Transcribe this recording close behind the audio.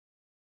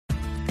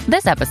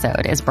This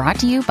episode is brought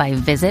to you by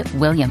Visit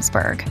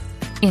Williamsburg.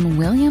 In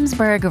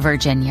Williamsburg,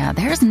 Virginia,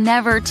 there's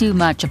never too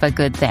much of a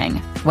good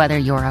thing. Whether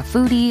you're a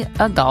foodie,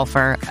 a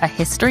golfer, a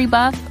history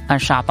buff, a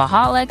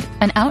shopaholic,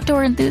 an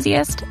outdoor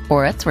enthusiast,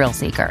 or a thrill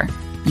seeker,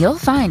 you'll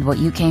find what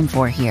you came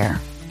for here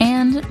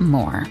and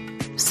more.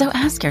 So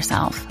ask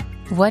yourself,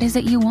 what is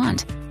it you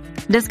want?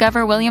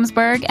 Discover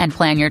Williamsburg and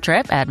plan your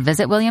trip at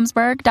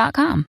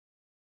visitwilliamsburg.com.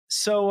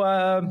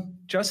 So,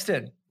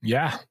 Justin.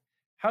 Yeah.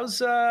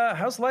 How's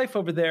life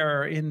over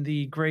there in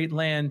the great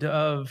land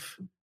of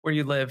where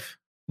you live?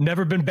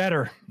 Never been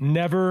better.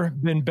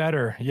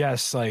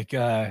 Yes.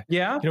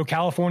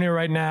 California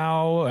right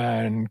now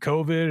and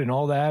COVID and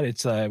all that.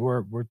 It's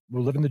we're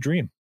living the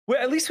dream.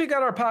 Well, at least we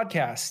got our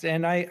podcast.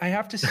 And I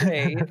have to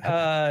say,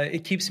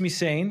 it keeps me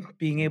sane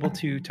being able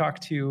to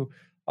talk to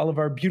all of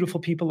our beautiful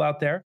people out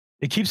there.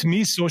 It keeps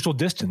me social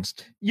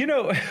distanced.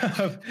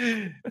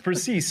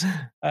 Precis,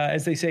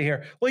 as they say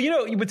here. Well,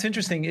 what's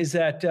interesting is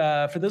that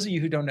for those of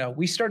you who don't know,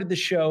 we started the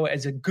show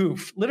as a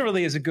goof,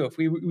 literally as a goof.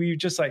 We were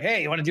just like,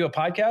 hey, you want to do a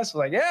podcast? We're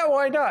like, yeah,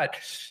 why not?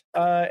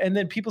 And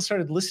then people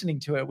started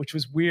listening to it, which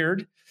was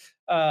weird.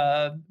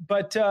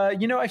 But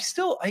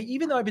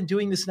even though I've been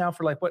doing this now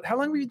for how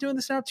long have we been doing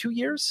this now? 2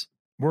 years?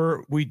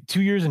 We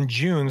 2 years in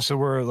June. So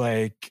we're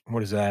like,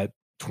 what is that?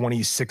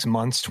 26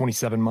 months,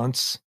 27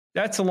 months.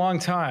 That's a long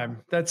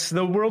time.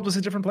 The world was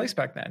a different place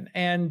back then.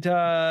 And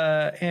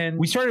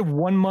we started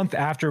 1 month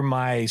after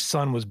my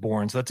son was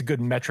born. So that's a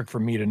good metric for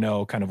me to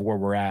know kind of where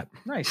we're at.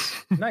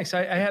 Nice.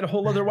 I had a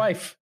whole other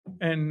wife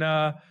and,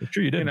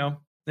 sure you did.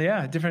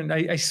 Yeah, different.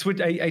 I switched.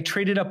 I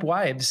traded up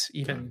wives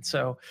even.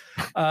 So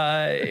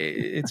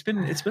it's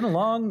been a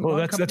long. Well,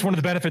 that's one of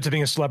the benefits of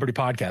being a celebrity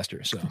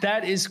podcaster. So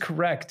that is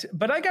correct.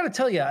 But I got to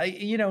tell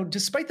you,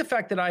 despite the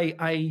fact that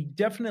I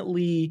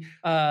definitely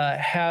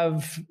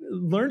have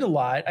learned a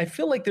lot, I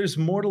feel like there's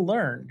more to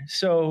learn.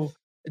 So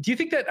do you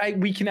think that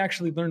we can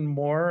actually learn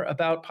more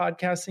about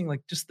podcasting,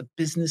 like just the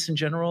business in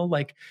general,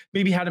 like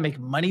maybe how to make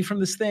money from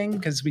this thing?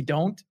 Because we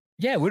don't.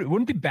 Yeah, it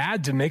wouldn't be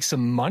bad to make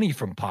some money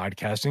from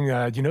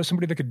podcasting. Do you know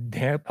somebody that could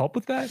help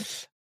with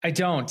that? I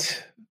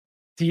don't.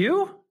 Do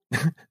you?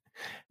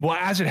 Well,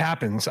 as it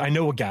happens, I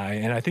know a guy,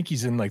 and I think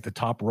he's in like the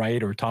top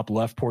right or top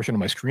left portion of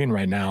my screen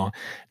right now,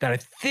 that I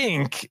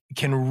think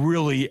can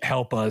really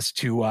help us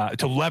to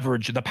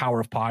leverage the power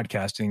of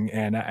podcasting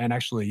and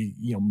actually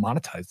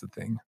monetize the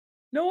thing.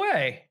 No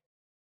way.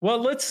 Well,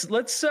 let's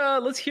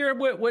hear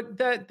what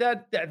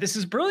that this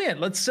is brilliant.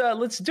 Let's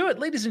do it,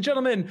 ladies and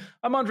gentlemen.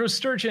 I'm Andros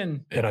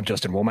Sturgeon, and I'm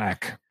Justin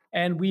Womack,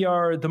 and we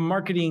are the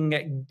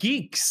Marketing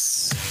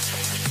Geeks.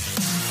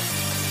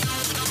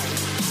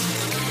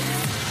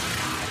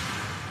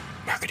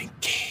 Marketing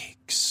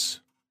Geeks.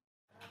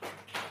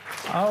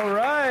 All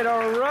right,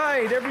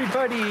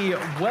 everybody.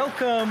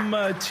 Welcome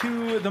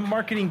to the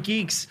Marketing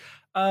Geeks.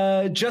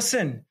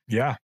 Justin.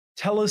 Yeah.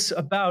 Tell us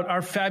about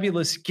our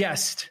fabulous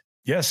guest.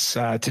 Yes.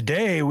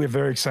 Today we have a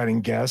very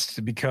exciting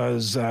guest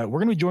because we're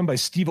going to be joined by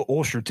Steve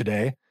Olsher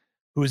today,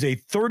 who is a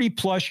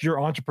 30-plus year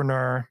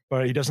entrepreneur,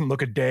 but he doesn't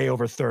look a day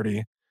over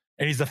 30.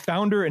 And he's the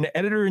founder and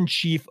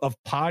editor-in-chief of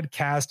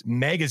Podcast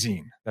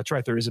Magazine. That's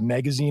right. There is a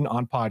magazine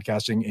on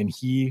podcasting, and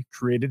he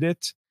created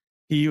it.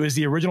 He was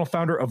the original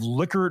founder of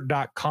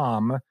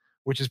Liquor.com,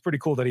 which is pretty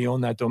cool that he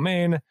owned that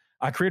domain.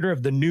 Creator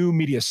of the New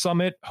Media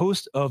Summit,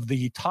 host of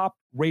the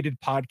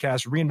top-rated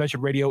podcast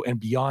Reinvention Radio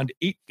and Beyond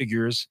 8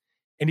 Figures.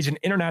 And he's an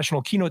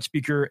international keynote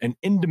speaker and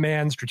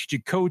in-demand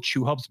strategic coach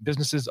who helps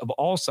businesses of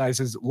all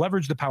sizes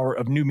leverage the power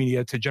of new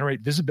media to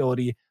generate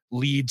visibility,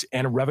 leads,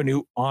 and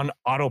revenue on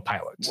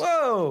autopilot.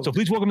 Whoa! So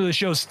please welcome to the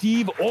show,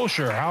 Steve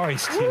Olsher. How are you,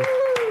 Steve?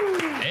 Woo!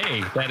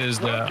 Hey, that is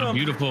a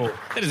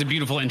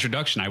beautiful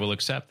introduction. I will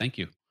accept. Thank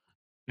you.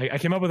 I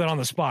came up with it on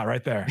the spot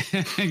right there.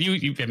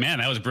 you man,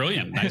 that was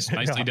brilliant.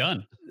 Nicely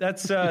done.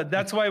 That's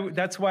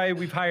why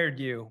we've hired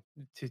you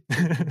to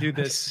do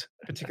this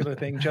particular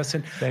thing,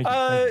 Justin. Thank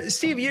you.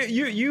 Steve,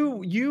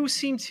 you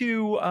seem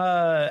to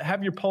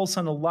have your pulse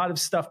on a lot of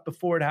stuff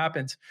before it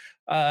happens.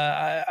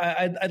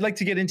 I'd like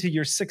to get into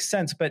your sixth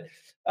sense, but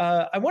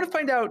I want to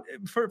find out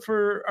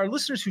for our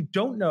listeners who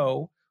don't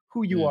know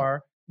who you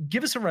are,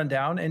 give us a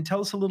rundown and tell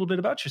us a little bit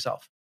about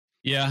yourself.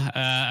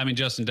 Yeah,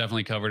 Justin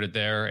definitely covered it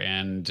there,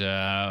 and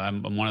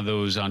I'm one of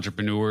those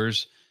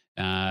entrepreneurs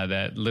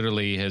that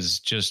literally has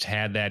just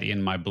had that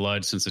in my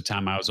blood since the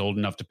time I was old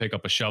enough to pick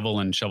up a shovel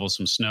and shovel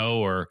some snow,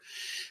 or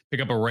pick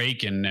up a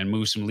rake and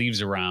move some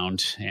leaves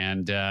around.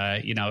 And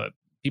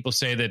people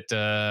say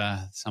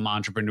that some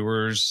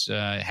entrepreneurs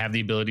have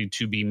the ability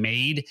to be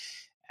made.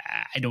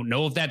 I don't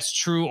know if that's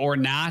true or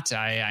not.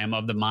 I am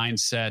of the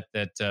mindset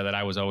that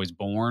I was always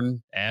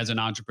born as an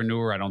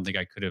entrepreneur. I don't think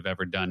I could have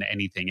ever done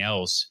anything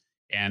else.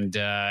 And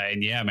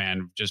yeah,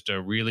 man, just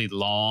a really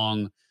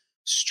long,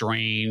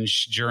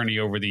 strange journey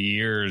over the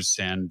years.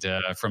 And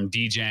from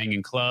DJing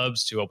in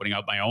clubs to opening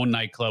up my own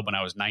nightclub when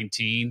I was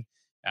 19,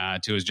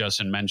 to, as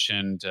Justin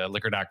mentioned,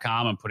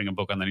 Liquor.com and putting a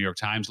book on the New York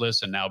Times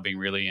list, and now being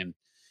really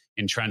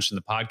entrenched in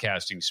the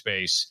podcasting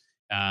space.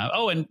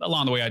 And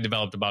along the way, I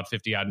developed about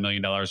 $50 odd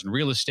million in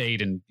real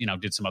estate and,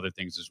 did some other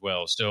things as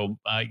well. So,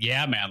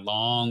 yeah, man,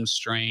 long,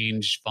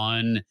 strange,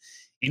 fun,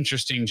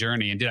 interesting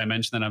journey. And did I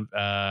mention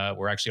that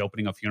we're actually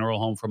opening a funeral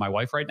home for my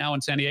wife right now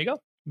in San Diego?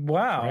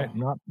 Wow.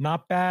 Right.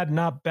 Not bad.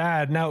 Not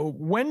bad. Now,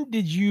 when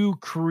did you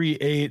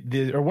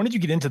when did you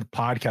get into the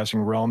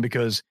podcasting realm?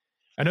 Because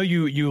I know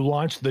you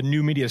launched the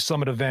New Media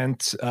Summit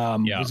event.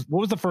 What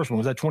was the first one?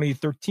 Was that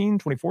 2013,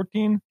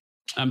 2014?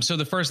 So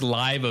the first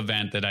live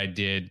event that I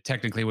did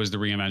technically was the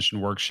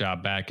Reinvention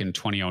Workshop back in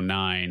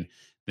 2009.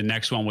 The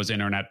next one was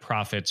Internet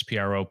Profits,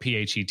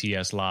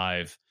 PROPHETS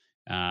Live,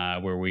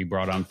 where we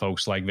brought on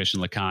folks like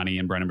Vishen Lakhani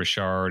and Brendan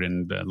Burchard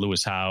and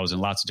Lewis Howes, and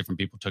lots of different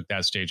people took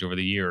that stage over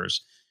the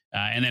years.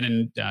 And then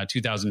in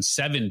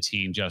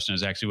 2017, Justin,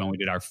 is actually when we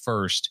did our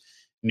first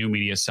New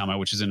Media Summit,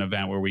 which is an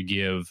event where we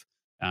give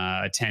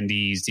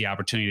attendees the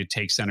opportunity to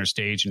take center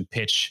stage and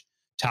pitch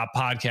top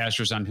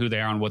podcasters on who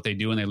they are and what they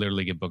do, and they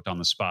literally get booked on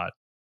the spot.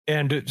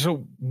 And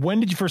so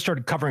when did you first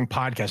start covering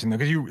podcasting?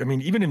 Because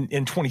even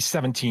in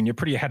 2017, you're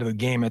pretty ahead of the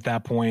game at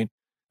that point.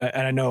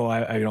 And I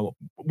know,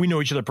 we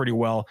know each other pretty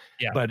well,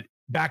 but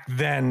back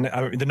then,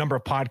 the number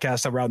of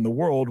podcasts that were out in the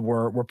world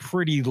were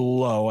pretty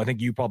low. I think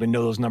you probably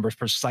know those numbers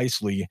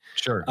precisely.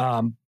 Sure.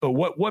 But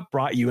what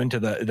brought you into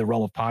the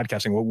realm of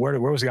podcasting? Where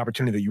was the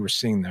opportunity that you were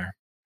seeing there?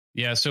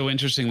 Yeah. So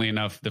interestingly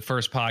enough, the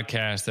first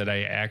podcast that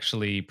I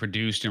actually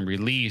produced and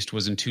released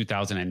was in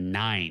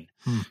 2009.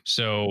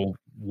 So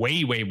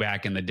way, way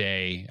back in the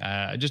day.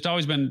 Just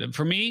always been,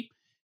 for me,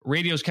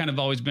 radio's kind of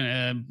always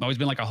been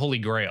like a holy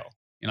grail.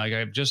 Like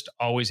I've just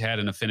always had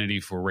an affinity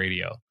for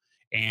radio,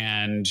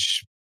 and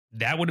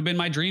that would have been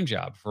my dream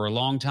job for a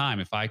long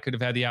time. If I could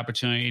have had the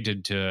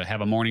opportunity to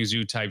have a morning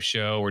zoo type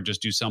show or just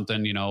do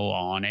something,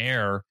 on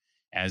air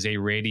as a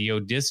radio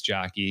disc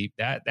jockey,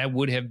 that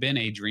would have been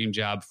a dream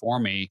job for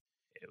me.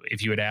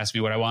 If you had asked me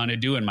what I wanted to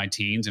do in my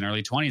teens and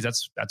early 20s,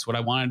 that's what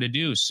I wanted to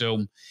do. So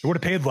it would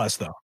have paid less,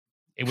 though.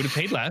 It would have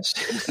paid less.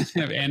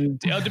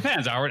 And it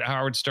depends.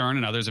 Howard Stern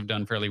and others have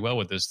done fairly well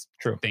with this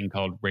thing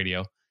called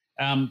radio.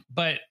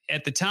 But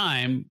at the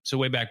time, so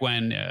way back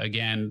when,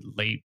 again,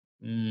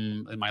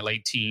 in my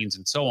late teens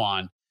and so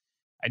on,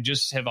 I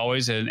just have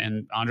always,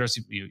 and Andres,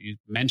 you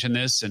mentioned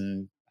this,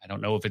 and I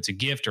don't know if it's a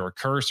gift or a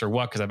curse or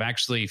what, because I've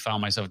actually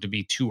found myself to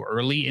be too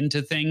early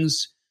into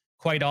things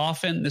quite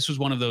often. This was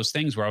one of those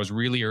things where I was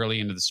really early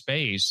into the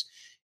space.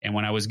 And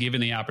when I was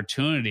given the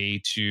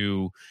opportunity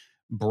to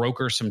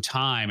broker some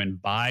time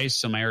and buy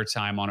some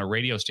airtime on a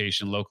radio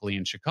station locally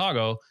in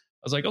Chicago,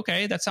 I was like,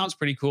 okay, that sounds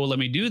pretty cool. Let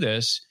me do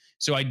this.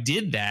 So I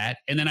did that.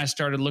 And then I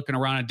started looking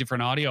around at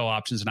different audio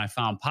options, and I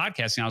found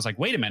podcasting. I was like,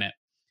 wait a minute,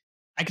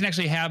 I can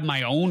actually have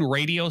my own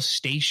radio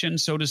station,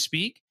 so to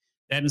speak,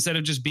 that instead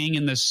of just being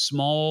in this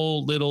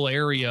small little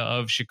area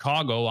of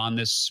Chicago on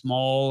this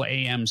small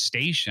AM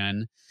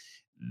station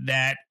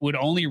that would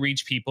only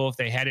reach people if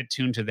they had it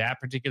tuned to that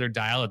particular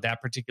dial at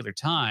that particular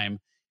time,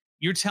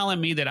 you're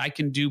telling me that I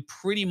can do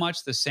pretty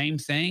much the same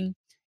thing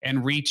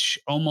and reach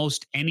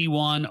almost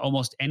anyone,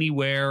 almost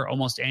anywhere,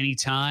 almost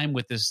anytime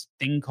with this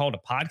thing called a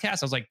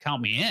podcast? I was like,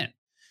 count me in.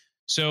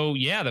 So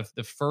yeah,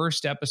 the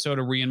first episode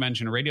of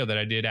Reinvention Radio that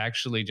I did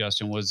actually,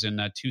 Justin, was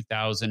in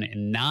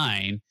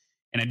 2009.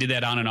 And I did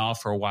that on and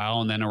off for a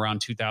while. And then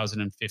around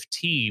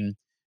 2015,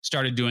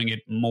 started doing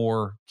it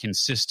more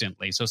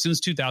consistently. So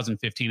since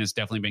 2015, it's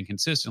definitely been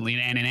consistently.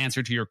 And in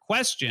answer to your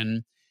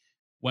question,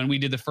 when we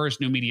did the first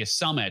New Media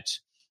Summit,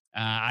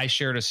 I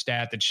shared a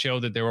stat that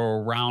showed that there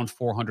were around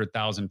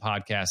 400,000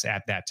 podcasts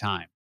at that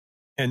time.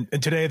 And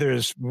today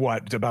there's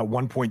about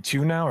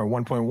 1.2 now, or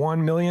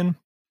 1.1 million?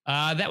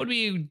 That would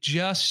be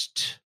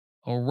just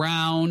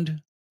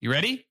around, you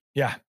ready?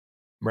 Yeah,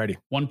 I'm ready.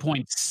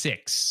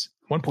 1.6.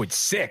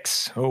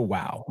 1.6. Oh,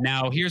 wow.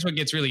 Now, here's what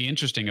gets really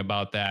interesting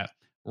about that.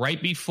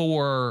 Right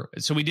before,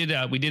 so we did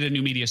a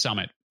New Media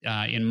Summit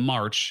in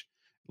March,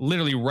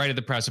 literally right at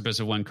the precipice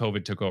of when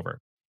COVID took over.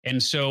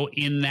 And so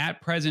in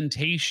that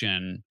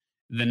presentation,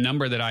 the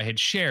number that I had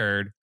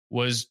shared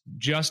was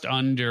just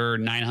under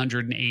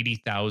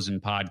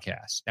 980,000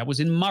 podcasts. That was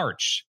in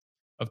March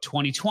of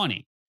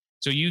 2020.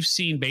 So you've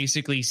seen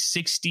basically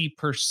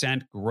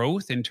 60%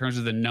 growth in terms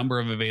of the number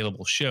of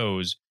available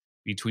shows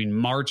between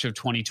March of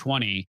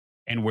 2020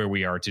 and where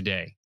we are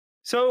today.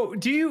 So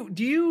do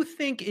you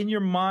think in your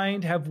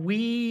mind, have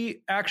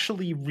we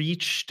actually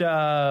reached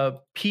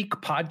peak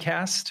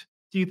podcast?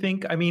 Do you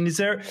think? I mean, is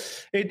there?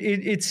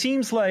 It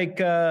seems like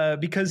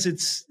because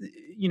it's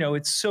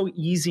so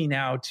easy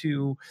now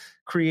to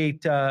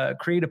create a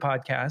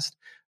podcast.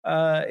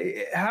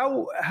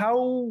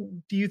 How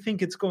do you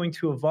think it's going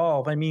to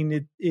evolve? I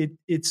mean,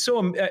 it's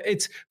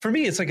for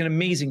me, it's like an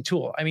amazing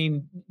tool. I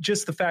mean,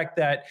 just the fact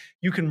that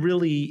you can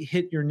really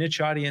hit your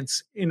niche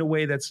audience in a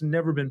way that's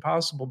never been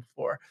possible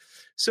before.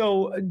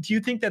 So do you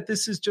think that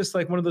this is just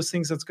like one of those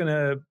things that's going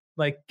to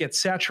like get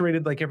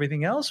saturated like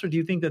everything else? Or do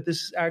you think that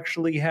this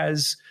actually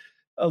has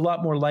a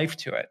lot more life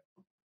to it?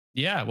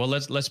 Yeah, well,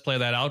 let's play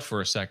that out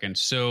for a second.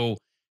 So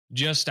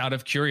just out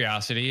of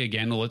curiosity,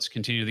 again, let's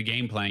continue the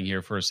game playing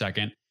here for a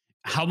second.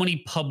 How many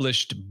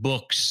published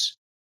books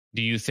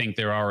do you think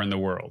there are in the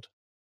world?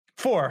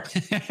 4.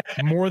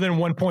 More than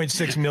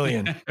 1.6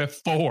 million.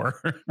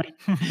 4.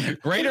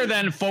 Greater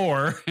than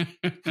 4.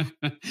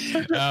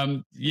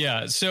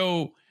 Yeah.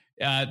 So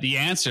the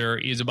answer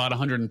is about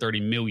 130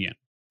 million.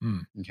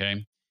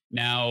 Okay.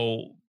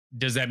 Now,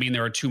 does that mean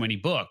there are too many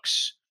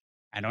books?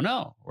 I don't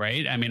know.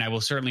 Right. I mean, I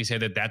will certainly say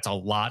that that's a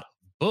lot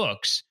of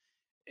books.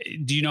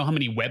 Do you know how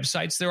many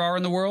websites there are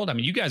in the world? I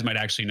mean, you guys might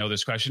actually know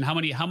this question. How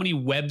many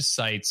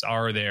websites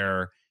are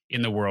there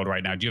in the world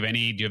right now? Do you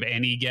have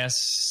any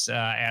guess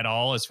at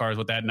all as far as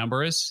what that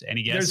number is?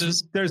 Any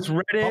guesses? There's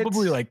Reddit.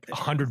 Probably like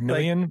 100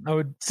 million, I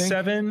would think.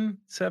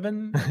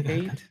 7,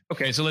 8.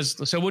 Okay, so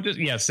we'll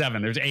just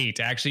 7. There's 8.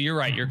 Actually, you're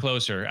right. You're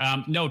closer.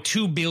 No,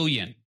 2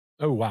 billion.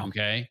 Oh, wow.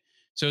 Okay.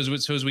 So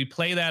as we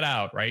play that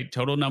out, right?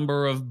 Total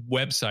number of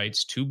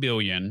websites, 2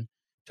 billion.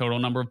 Total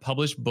number of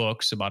published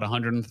books, about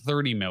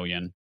 130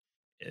 million.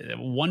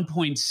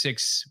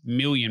 1.6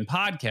 million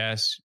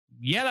podcasts.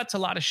 Yeah, that's a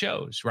lot of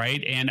shows,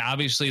 right? And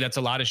obviously that's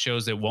a lot of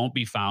shows that won't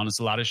be found. It's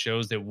a lot of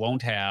shows that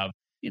won't have,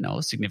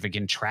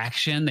 significant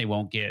traction. They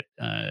won't get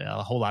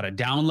a whole lot of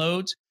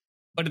downloads.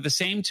 But at the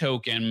same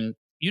token,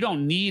 you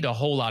don't need a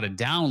whole lot of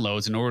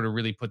downloads in order to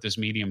really put this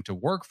medium to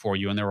work for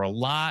you. And there are a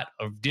lot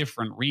of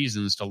different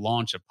reasons to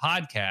launch a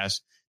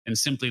podcast than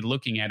simply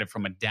looking at it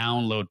from a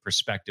download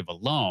perspective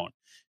alone.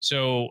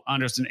 So,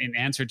 Anders, in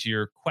answer to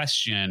your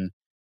question,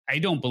 I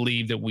don't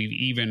believe that we've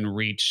even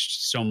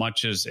reached so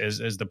much as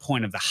the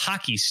point of the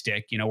hockey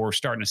stick. We're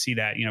starting to see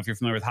that, if you're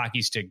familiar with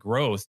hockey stick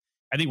growth,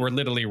 I think we're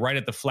literally right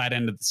at the flat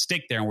end of the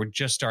stick there, and we're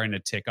just starting to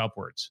tick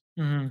upwards.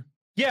 Mm-hmm.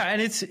 Yeah.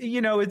 And it's,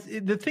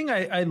 the thing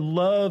I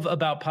love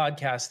about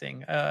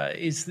podcasting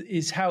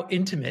is how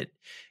intimate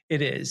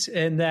it is,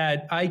 and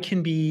that I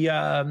can be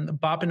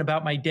bopping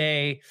about my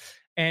day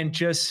and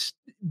just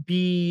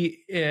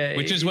be...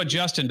 Which is what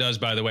Justin does,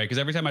 by the way, because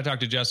every time I talk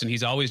to Justin,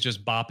 he's always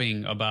just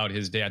bopping about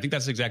his day. I think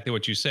that's exactly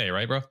what you say,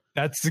 right, bro?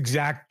 That's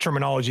exact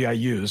terminology I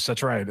use.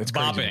 That's right. It's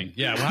bopping. Crazy.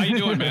 Yeah. Well, how you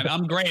doing, man?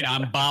 I'm great.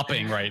 I'm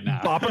bopping right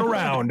now. Bopping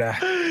around.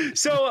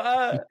 So,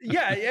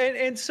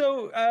 and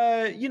so,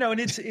 and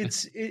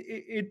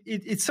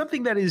it's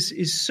something that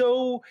is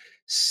so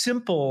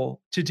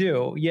simple to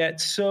do,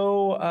 yet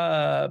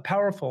so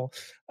powerful.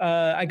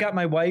 I got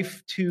my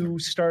wife to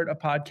start a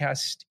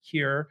podcast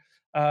here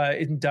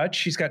in Dutch.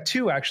 She's got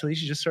 2, actually.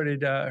 She just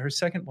started her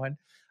second one.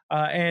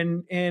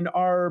 And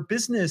our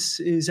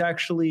business is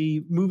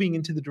actually moving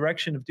into the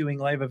direction of doing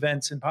live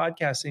events and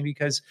podcasting,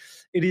 because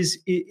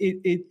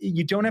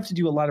you don't have to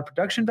do a lot of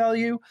production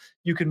value.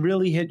 You can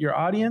really hit your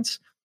audience.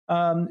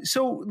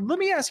 So let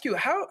me ask you,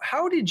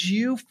 how did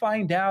you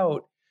find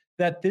out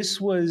that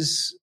this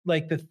was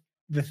like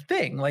the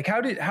thing? Like, how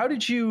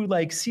did you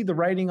like see the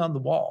writing on the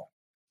wall?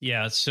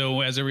 Yeah.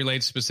 So as it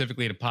relates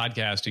specifically to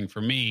podcasting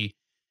for me,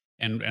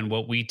 and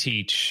what we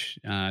teach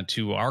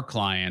to our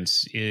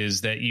clients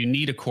is that you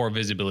need a core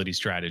visibility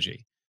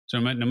strategy. So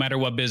no matter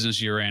what business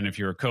you're in, if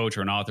you're a coach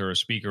or an author or a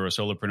speaker or a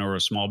solopreneur or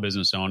a small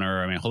business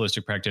owner, a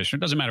holistic practitioner,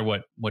 it doesn't matter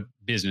what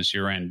business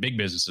you're in, big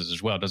businesses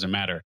as well, it doesn't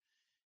matter.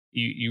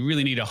 You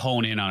really need to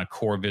hone in on a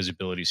core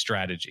visibility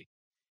strategy.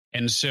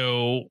 And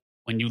so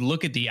when you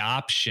look at the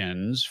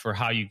options for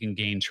how you can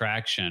gain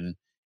traction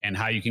and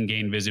how you can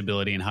gain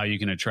visibility and how you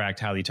can attract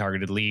highly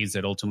targeted leads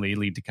that ultimately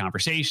lead to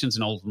conversations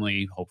and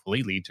ultimately,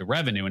 hopefully, lead to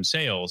revenue and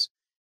sales,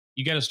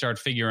 you got to start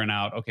figuring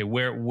out, okay,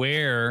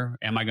 where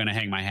am I going to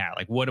hang my hat?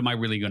 Like, what am I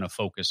really going to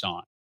focus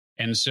on?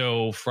 And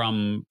so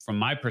from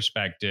my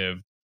perspective,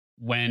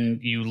 when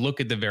you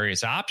look at the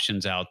various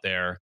options out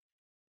there,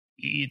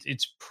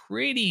 it's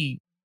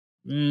pretty,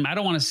 I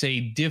don't want to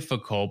say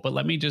difficult, but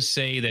let me just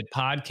say that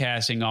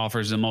podcasting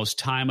offers the most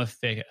time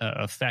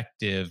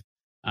effective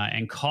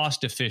and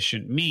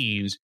cost-efficient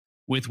means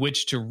with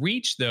which to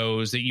reach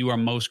those that you are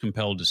most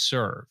compelled to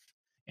serve.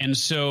 And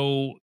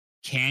so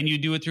can you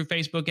do it through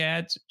Facebook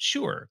ads?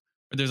 Sure.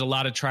 But there's a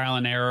lot of trial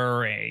and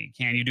error.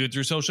 Can you do it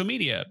through social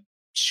media?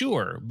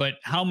 Sure. But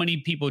how many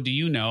people do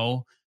you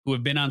know who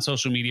have been on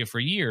social media for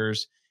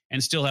years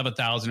and still have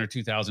 1,000 or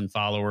 2,000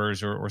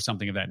 followers or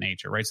something of that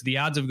nature, right? So the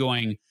odds of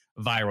going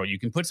viral, you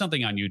can put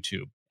something on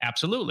YouTube.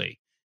 Absolutely.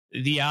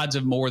 The odds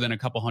of more than a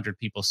couple hundred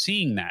people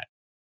seeing that,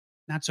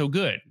 not so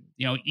good.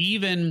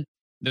 Even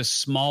the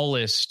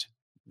smallest,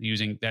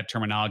 using that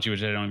terminology,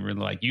 which I don't really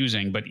like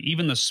using, but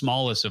even the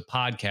smallest of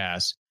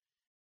podcasts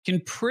can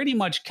pretty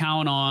much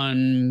count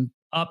on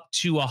up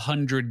to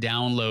 100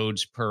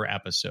 downloads per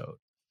episode,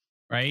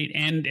 right?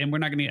 And we're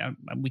not going to,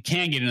 we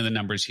can't get into the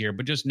numbers here,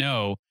 but just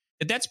know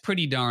that that's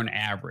pretty darn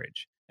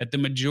average. That the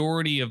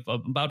majority of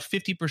about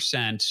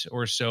 50%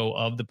 or so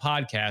of the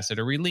podcasts that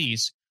are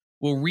released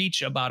will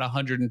reach about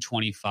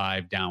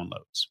 125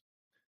 downloads.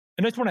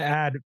 And I just want to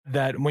add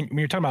that when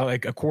you're talking about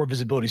like a core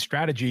visibility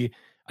strategy,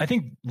 I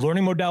think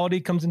learning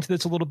modality comes into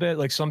this a little bit.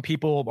 Like some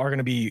people are going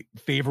to be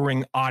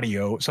favoring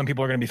audio, some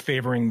people are going to be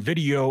favoring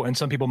video, and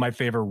some people might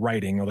favor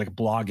writing or like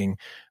blogging.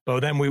 But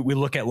then we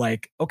look at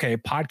like, okay,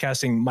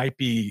 podcasting might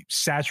be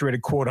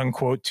saturated, quote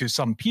unquote, to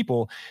some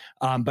people.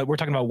 But we're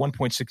talking about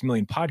 1.6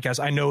 million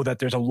podcasts. I know that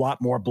there's a lot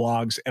more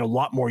blogs and a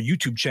lot more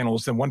YouTube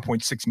channels than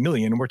 1.6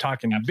 million. And we're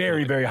talking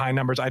very, very high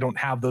numbers. I don't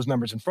have those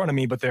numbers in front of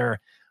me, but they're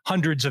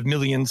hundreds of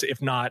millions,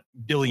 if not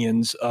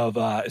billions of,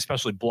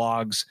 especially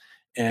blogs.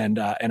 And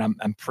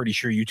I'm pretty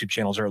sure YouTube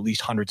channels are at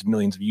least hundreds of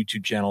millions of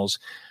YouTube channels.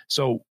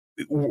 So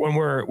when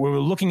we're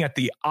looking at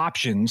the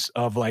options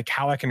of like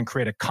how I can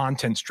create a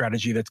content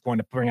strategy that's going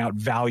to bring out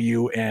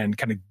value and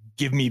kind of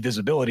give me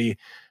visibility,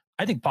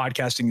 I think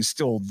podcasting is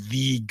still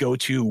the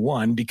go-to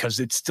one because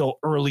it's still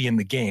early in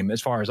the game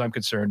as far as I'm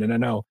concerned. And I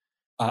know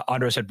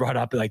Andres had brought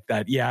up like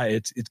that. Yeah,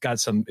 it's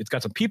got some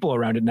people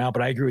around it now,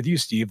 but I agree with you,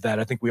 Steve, that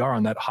I think we are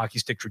on that hockey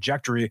stick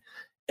trajectory.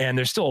 And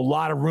there's still a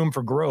lot of room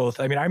for growth.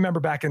 I mean, I remember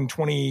back in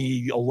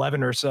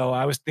 2011 or so,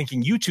 I was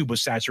thinking YouTube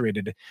was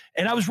saturated,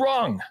 and I was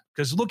wrong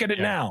because look at it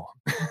now.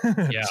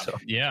 Yeah,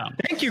 yeah.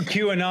 Thank you,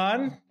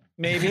 QAnon.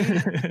 Maybe,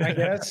 I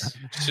guess.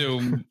 So,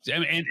 and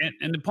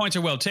the points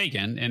are well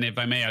taken. And if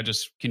I may, I'll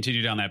just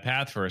continue down that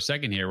path for a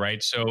second here,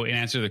 right? So, in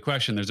answer to the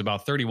question, there's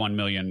about 31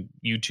 million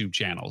YouTube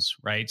channels,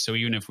 right? So,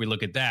 even if we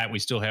look at that, we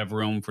still have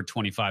room for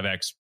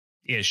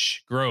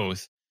 25x-ish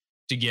growth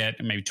to get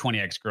maybe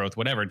 20x growth,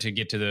 whatever, to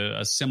get to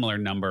a similar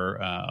number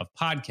of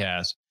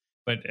podcasts.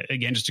 But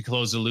again, just to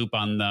close the loop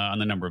on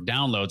the number of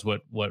downloads,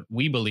 what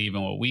we believe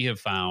and what we have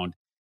found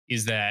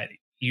is that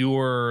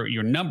your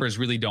numbers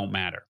really don't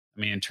matter.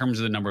 I mean, in terms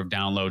of the number of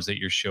downloads that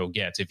your show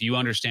gets, if you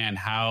understand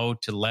how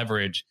to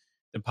leverage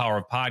the power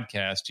of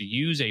podcasts, to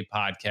use a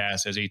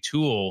podcast as a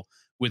tool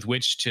with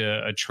which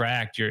to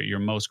attract your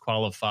most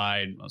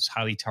qualified, most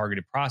highly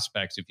targeted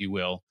prospects, if you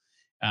will,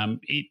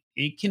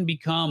 it can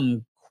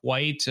become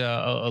quite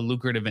a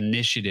lucrative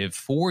initiative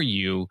for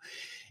you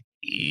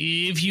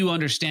if you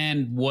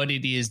understand what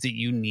it is that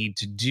you need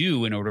to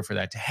do in order for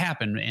that to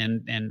happen.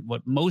 And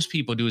what most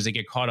people do is they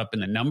get caught up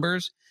in the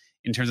numbers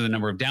in terms of the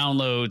number of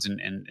downloads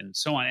and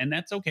so on. And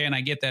that's okay. And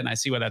I get that. And I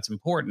see why that's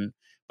important.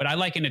 But I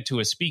liken it to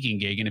a speaking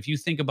gig. And if you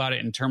think about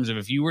it in terms of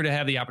if you were to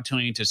have the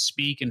opportunity to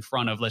speak in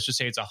front of, let's just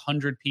say it's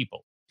 100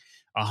 people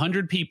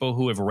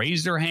who have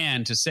raised their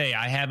hand to say,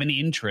 I have an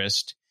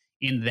interest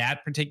in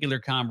that particular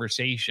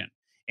conversation,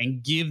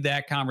 and give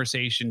that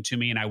conversation to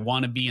me, and I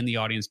want to be in the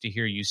audience to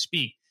hear you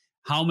speak.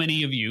 How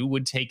many of you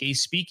would take a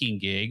speaking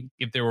gig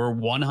if there were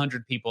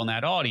 100 people in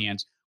that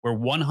audience where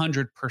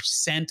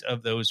 100%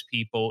 of those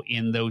people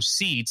in those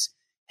seats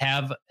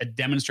have a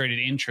demonstrated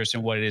interest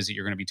in what it is that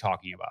you're going to be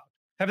talking about?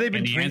 Have they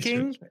been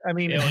drinking? I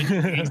mean,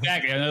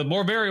 exactly.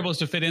 More variables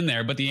to fit in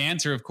there. But the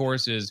answer, of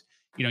course, is,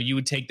 you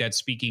would take that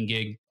speaking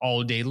gig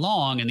all day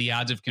long, and the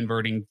odds of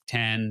converting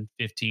 10,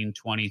 15,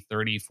 20,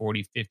 30,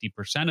 40,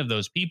 50% of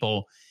those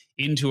people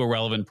into a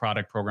relevant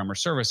product, program, or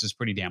service is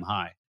pretty damn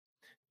high.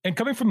 And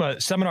coming from a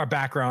seminar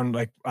background,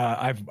 like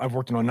I've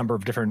worked in a number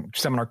of different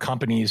seminar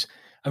companies.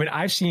 I mean,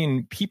 I've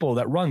seen people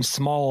that run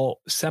small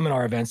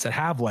seminar events that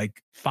have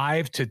like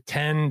 5 to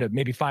 10 to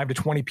maybe 5 to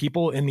 20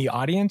 people in the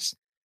audience,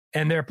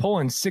 and they're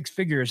pulling 6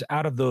 figures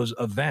out of those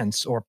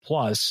events or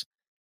plus.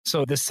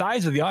 So the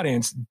size of the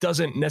audience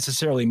doesn't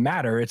necessarily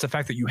matter. It's the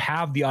fact that you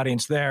have the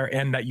audience there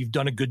and that you've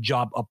done a good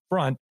job up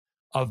front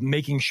of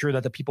making sure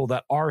that the people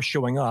that are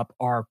showing up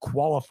are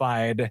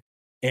qualified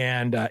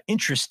and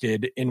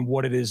interested in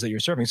what it is that you're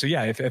serving. So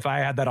yeah, if I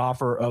had that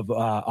offer of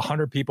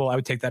 100 people, I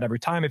would take that every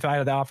time. If I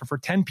had that offer for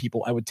 10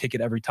 people, I would take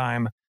it every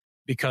time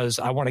because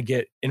I want to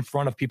get in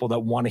front of people that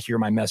want to hear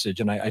my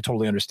message. And I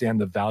totally understand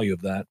the value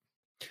of that.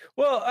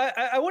 Well,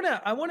 I want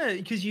to,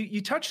 because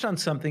you touched on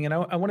something, and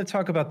I want to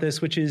talk about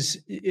this, which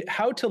is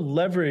how to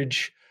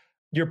leverage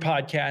your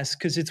podcast.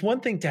 Because it's one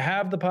thing to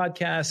have the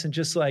podcast and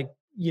just like,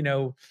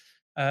 do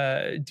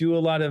a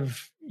lot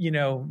of,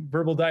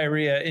 verbal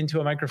diarrhea into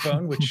a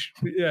microphone, which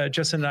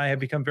Justin and I have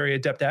become very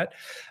adept at.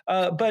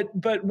 But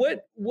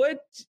what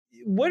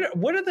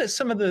are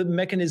some of the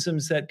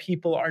mechanisms that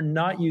people are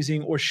not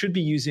using or should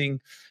be using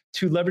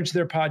to leverage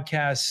their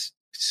podcasts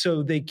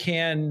so they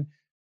can,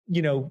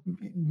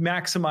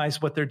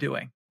 maximize what they're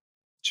doing?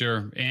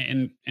 Sure.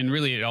 And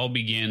really it all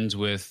begins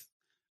with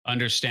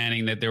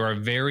understanding that there are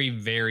very,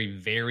 very,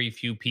 very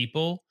few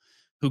people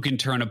who can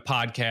turn a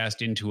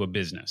podcast into a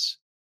business.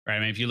 Right. I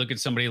mean, if you look at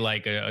somebody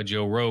like a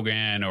Joe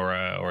Rogan or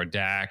a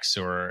Dax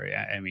or,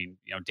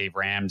 Dave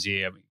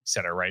Ramsey, et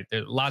cetera, right?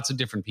 There, lots of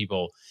different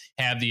people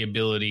have the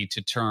ability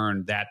to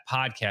turn that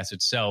podcast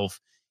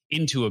itself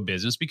into a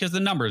business because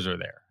the numbers are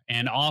there.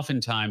 And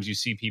oftentimes you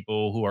see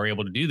people who are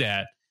able to do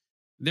that.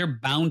 They're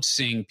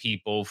bouncing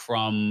people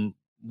from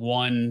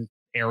one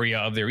area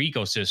of their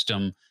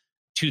ecosystem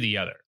to the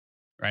other.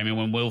 Right. I mean,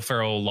 when Will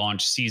Ferrell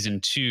launched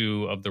season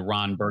 2 of the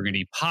Ron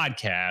Burgundy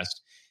podcast,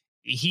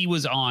 he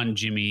was on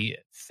Jimmy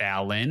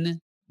Fallon,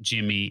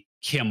 Jimmy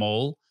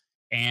Kimmel,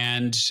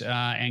 and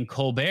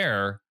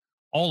Colbert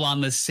all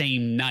on the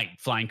same night,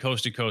 flying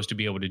coast to coast to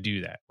be able to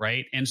do that,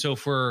 right? And so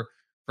for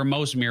for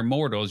most mere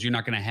mortals, you're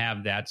not going to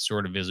have that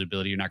sort of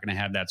visibility. You're not going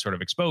to have that sort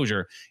of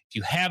exposure. If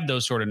you have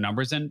those sort of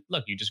numbers, then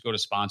look, you just go to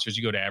sponsors,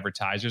 you go to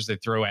advertisers, they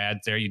throw ads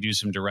there, you do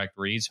some direct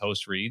reads,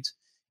 host reads,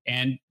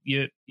 and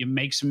you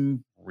make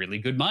some really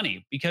good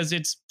money because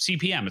it's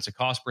CPM. It's a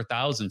cost per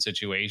thousand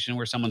situation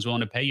where someone's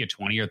willing to pay you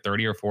 20 or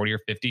 30 or 40 or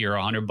 50 or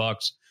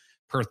 $100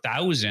 per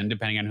thousand,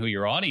 depending on who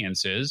your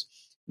audience is.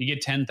 You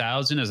get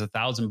 10,000 as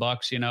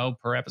 $1,000,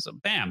 per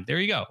episode. Bam, there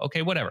you go.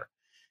 Okay, whatever.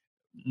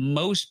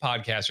 Most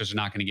podcasters are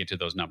not going to get to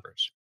those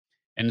numbers.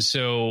 And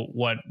so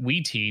what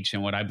we teach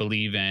and what I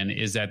believe in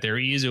is that there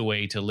is a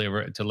way to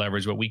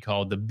leverage what we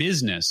call the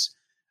business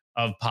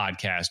of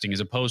podcasting, as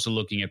opposed to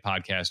looking at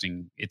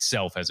podcasting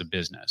itself as a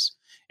business.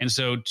 And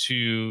so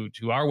to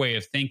our way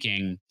of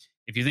thinking,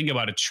 if you think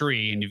about a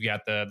tree and you've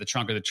got the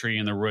trunk of the tree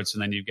and the roots,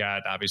 and then you've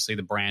got obviously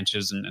the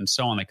branches and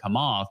so on that come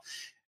off,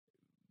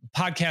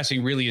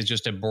 podcasting really is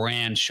just a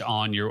branch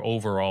on your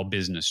overall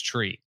business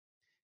tree.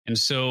 And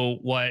so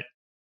what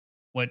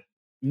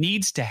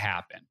needs to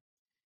happen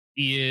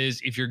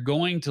is, if you're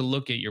going to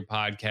look at your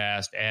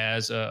podcast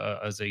as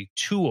a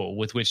tool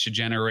with which to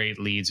generate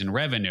leads and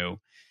revenue,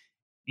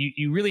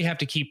 you really have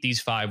to keep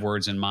these 5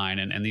 words in mind.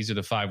 And these are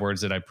the 5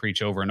 words that I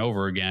preach over and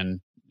over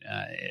again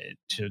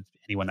to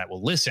anyone that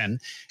will listen.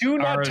 Do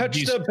not touch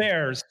the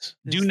bears.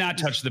 Do not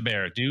touch the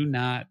bear. Do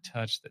not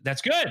touch.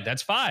 That's good.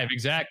 That's 5.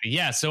 Exactly.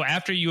 Yeah. So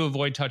after you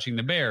avoid touching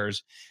the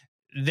bears,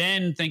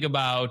 then think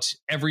about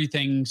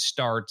everything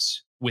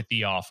starts with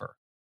the offer,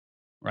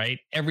 right?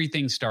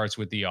 Everything starts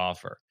with the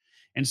offer.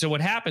 And so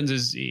what happens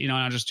is,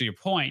 now just to your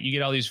point, you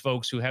get all these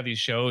folks who have these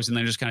shows and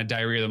they're just kind of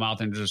diarrhea of the mouth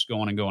and just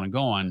going and going and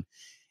going.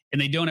 And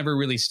they don't ever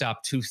really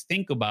stop to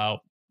think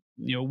about,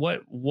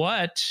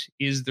 what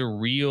is the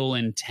real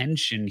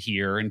intention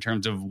here in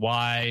terms of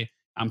why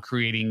I'm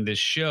creating this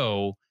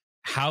show?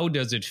 How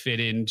does it fit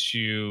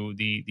into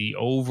the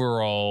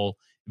overall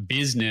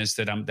business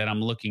that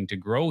I'm looking to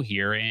grow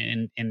here?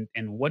 And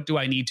what do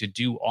I need to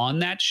do on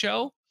that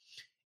show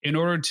in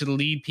order to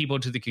lead people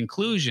to the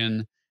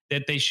conclusion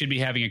that they should be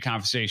having a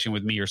conversation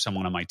with me or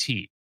someone on my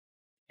team?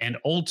 And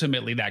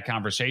ultimately, that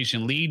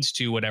conversation leads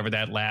to whatever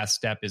that last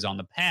step is on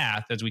the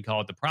path, as we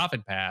call it, the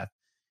profit path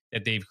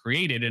that they've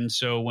created. And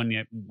so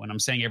when I'm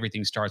saying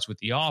everything starts with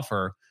the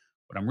offer,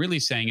 what I'm really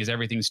saying is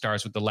everything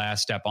starts with the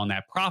last step on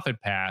that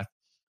profit path,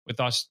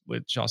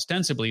 which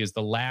ostensibly is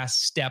the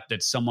last step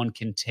that someone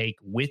can take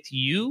with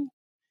you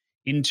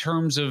in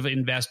terms of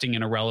investing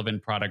in a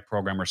relevant product,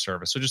 program, or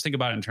service. So just think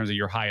about it in terms of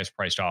your highest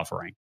priced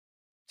offering.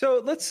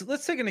 So let's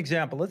take an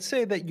example. Let's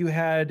say that you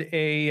had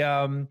a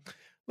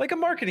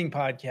marketing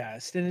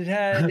podcast and it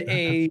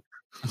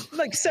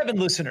had 7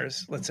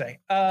 listeners, let's say.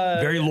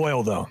 Very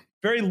loyal though.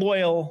 Very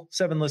loyal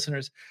 7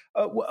 listeners.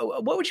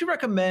 What would you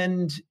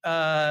recommend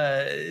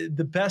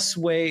the best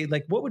way?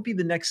 What would be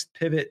the next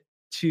pivot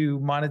to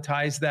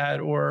monetize that,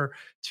 or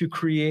to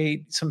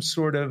create some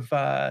sort of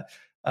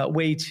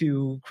way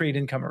to create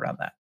income around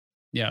that?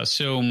 Yeah.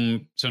 So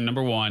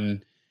number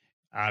one,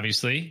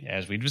 obviously,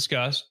 as we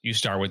discussed, you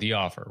start with the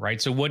offer,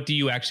 right? So what do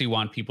you actually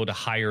want people to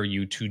hire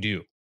you to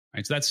do?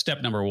 Right. So that's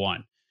step number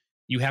one.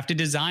 You have to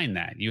design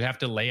that. You have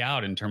to lay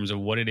out in terms of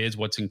what it is,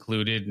 what's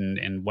included,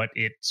 and what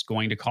it's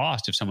going to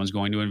cost if someone's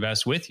going to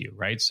invest with you,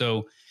 right?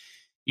 So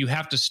you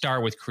have to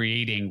start with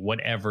creating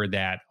whatever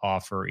that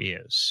offer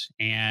is.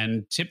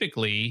 And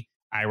typically,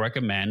 I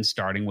recommend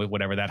starting with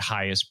whatever that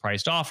highest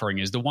priced offering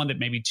is, the one that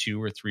maybe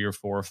 2 or 3 or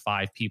 4 or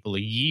 5 people a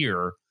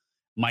year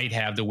might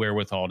have the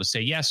wherewithal to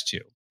say yes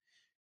to.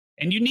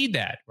 And you need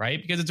that, right?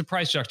 Because it's a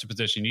price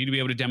juxtaposition. You need to be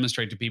able to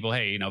demonstrate to people,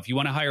 hey, if you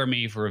want to hire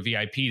me for a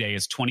VIP day,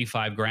 it's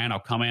 $25 grand. I'll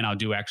come in, I'll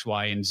do X,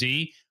 Y, and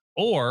Z.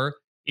 Or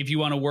if you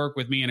want to work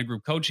with me in a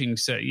group coaching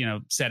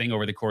setting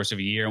over the course of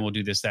a year, and we'll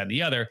do this, that, and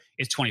the other,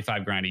 it's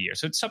 $25 grand a year.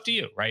 So it's up to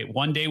you, right?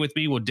 One day with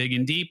me, we'll dig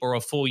in deep, or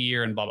a full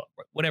year and blah, blah,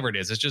 blah, whatever it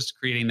is. It's just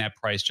creating that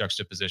price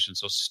juxtaposition.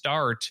 So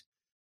start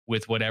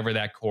with whatever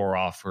that core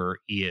offer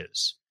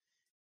is.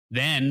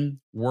 Then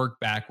work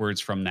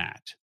backwards from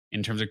that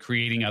in terms of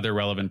creating other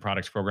relevant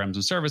products, programs,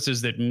 and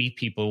services that meet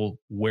people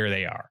where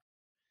they are.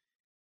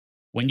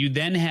 When you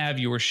then have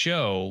your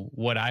show,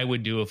 what I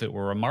would do if it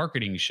were a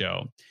marketing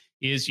show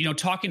is,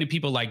 talking to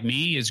people like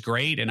me is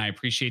great, and I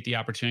appreciate the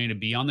opportunity to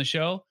be on the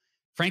show.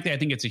 Frankly, I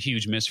think it's a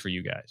huge miss for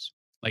you guys.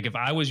 If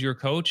I was your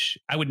coach,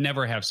 I would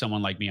never have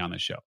someone like me on the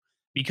show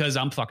because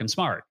I'm fucking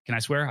smart. Can I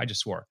swear? I just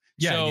swore.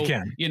 Yeah, so, you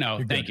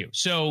can. Thank you.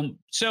 So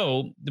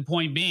the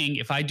point being,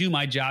 if I do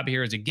my job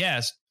here as a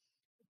guest,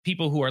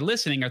 people who are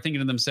listening are thinking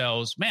to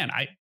themselves, man,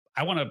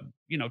 I want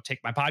to, take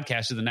my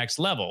podcast to the next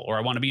level, or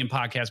I want to be in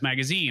Podcast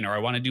Magazine, or I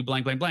want to do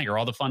blank, blank, blank, or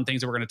all the fun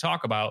things that we're going to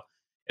talk about.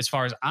 As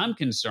far as I'm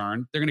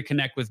concerned, they're going to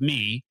connect with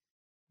me.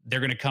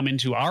 They're going to come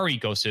into our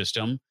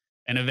ecosystem,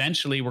 and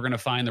eventually we're going to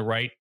find the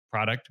right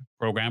product,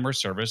 program, or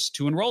service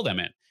to enroll them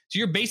in. So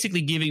you're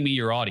basically giving me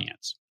your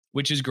audience,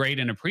 which is great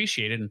and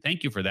appreciated. And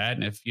thank you for that.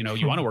 And if, you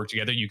want to work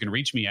together, you can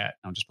reach me at,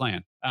 I'm just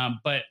playing.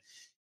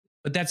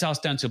 But that's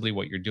ostensibly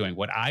what you're doing.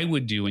 What I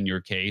would do in your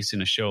case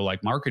in a show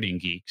like Marketing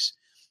Geeks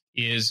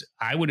is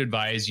I would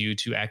advise you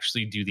to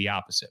actually do the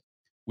opposite,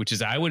 which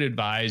is I would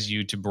advise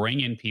you to bring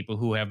in people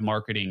who have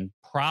marketing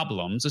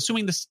problems,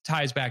 assuming this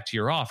ties back to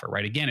your offer,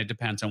 right? Again, it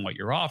depends on what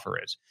your offer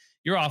is.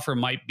 Your offer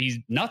might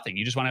be nothing.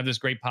 You just want to have this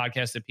great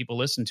podcast that people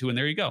listen to, and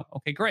there you go.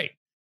 Okay, great.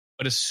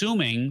 But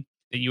assuming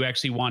that you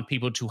actually want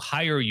people to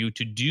hire you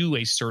to do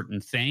a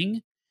certain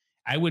thing,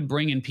 I would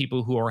bring in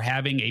people who are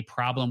having a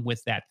problem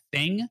with that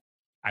thing.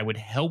 I would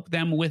help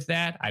them with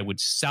that. I would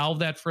solve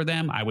that for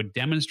them. I would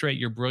demonstrate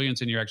your brilliance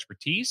and your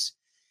expertise.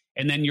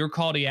 And then your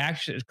call to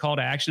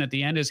action at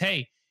the end is,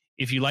 hey,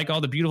 if you like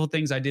all the beautiful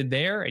things I did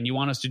there and you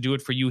want us to do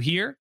it for you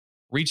here,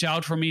 reach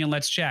out for me and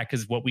let's chat.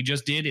 Because what we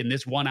just did in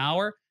this 1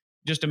 hour,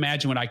 just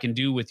imagine what I can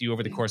do with you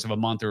over the course of a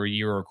month or a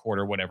year or a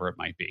quarter, whatever it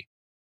might be.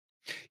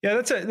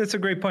 Yeah, that's a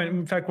great point.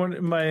 In fact, one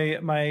of my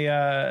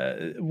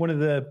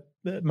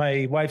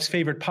wife's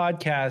favorite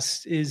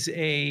podcasts is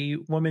a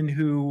woman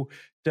who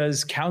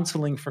does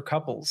counseling for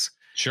couples.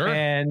 Sure.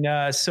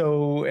 And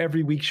so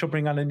every week she'll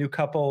bring on a new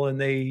couple, and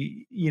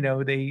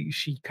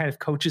she kind of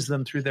coaches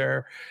them through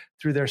their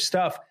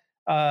stuff.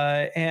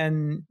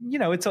 And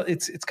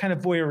it's kind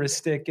of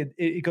voyeuristic.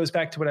 It goes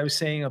back to what I was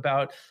saying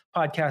about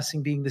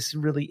podcasting being this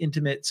really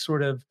intimate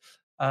sort of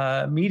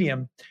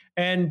medium.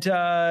 And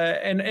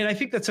I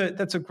think that's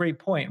a great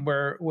point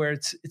where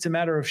it's a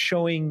matter of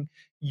showing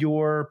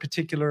your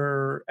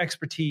particular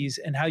expertise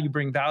and how you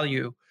bring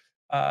value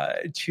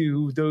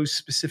to those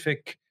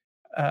specific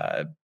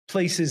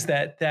places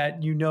that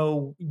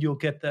you'll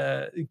get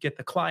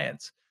the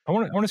clients. I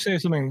want to say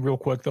something real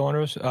quick though,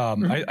 Andres.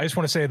 I just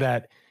want to say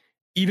that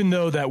even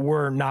though that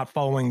we're not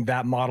following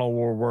that model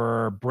where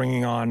we're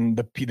bringing on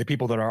the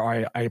people that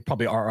are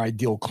probably our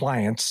ideal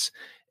clients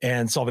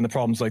and solving the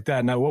problems like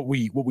that. Now, what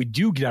we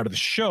do get out of the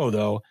show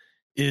though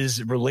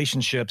is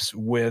relationships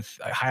with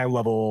high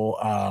level,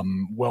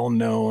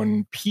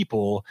 well-known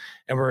people,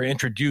 and we're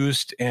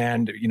introduced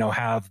and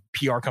have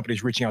PR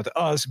companies reaching out to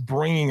us,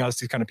 bringing us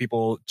these kind of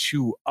people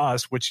to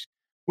us, which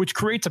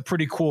creates a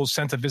pretty cool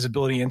sense of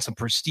visibility and some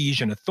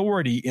prestige and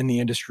authority in the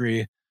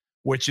industry,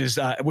 which is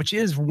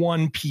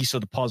one piece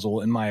of the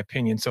puzzle in my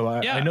opinion. So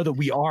I know that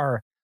we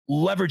are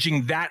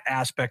leveraging that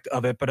aspect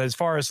of it, but as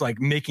far as like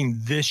making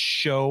this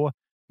show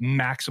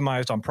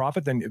maximized on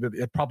profit, then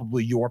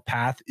probably your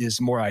path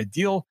is more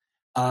ideal.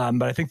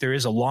 But I think there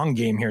is a long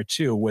game here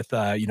too with,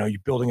 you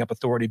building up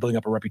authority, building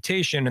up a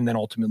reputation, and then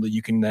ultimately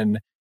you can then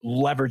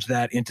leverage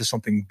that into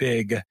something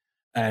big.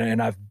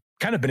 And I've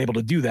kind of been able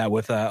to do that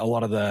with a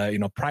lot of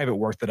the, private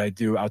work that I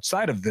do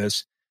outside of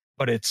this,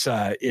 but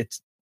I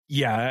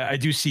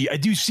do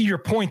see your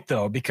point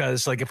though,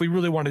 because like if we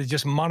really wanted to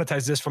just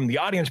monetize this from the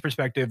audience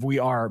perspective, we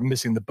are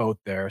missing the boat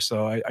there.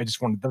 So I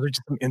just wanted, those are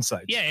just some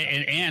insights. Yeah.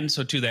 And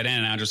so to that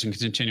end, I'm just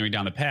continuing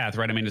down the path,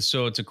 right? I mean,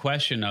 so it's a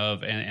question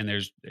of, and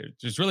there's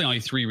really only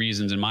three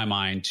reasons in my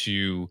mind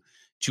to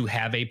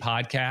have a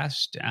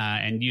podcast.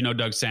 And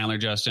Doug Sandler,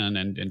 Justin,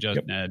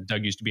 and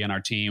Doug used to be on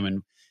our team.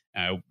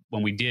 And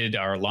when we did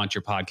our Launch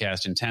Your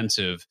Podcast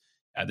Intensive,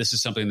 this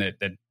is something that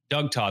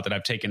Doug taught that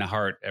I've taken to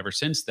heart ever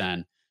since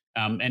then.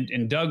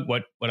 And Doug,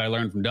 what I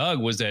learned from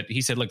Doug was that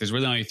he said, look, there's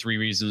really only three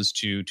reasons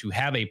to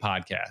have a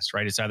podcast,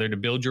 right? It's either to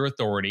build your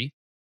authority,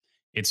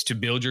 it's to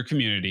build your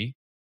community,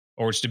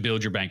 or it's to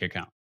build your bank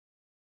account,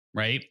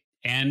 right?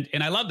 And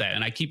I love that,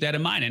 and I keep that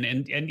in mind.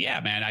 And yeah,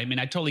 man, I mean,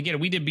 I totally get it.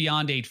 We did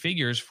Beyond 8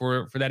 Figures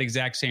for that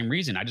exact same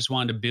reason. I just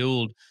wanted to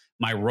build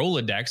my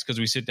Rolodex because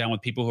we sit down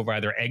with people who have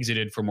either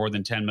exited for more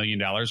than $10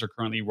 million or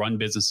currently run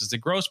businesses that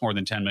gross more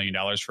than $10 million.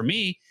 For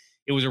me,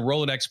 it was a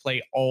Rolodex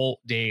play all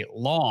day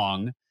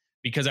long,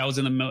 because I was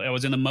in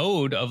the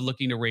mode of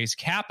looking to raise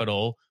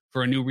capital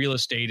for a new real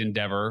estate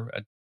endeavor,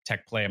 a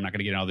tech play. I'm not going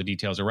to get into all the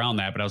details around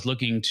that, but I was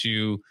looking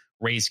to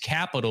raise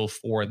capital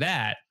for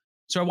that.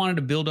 So I wanted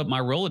to build up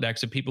my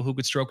Rolodex of people who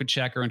could stroke a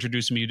check or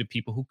introduce me to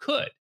people who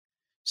could.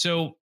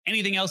 So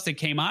anything else that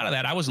came out of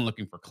that, I wasn't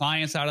looking for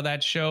clients out of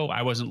that show.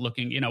 I wasn't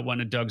looking,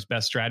 one of Doug's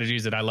best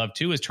strategies that I love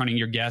too is turning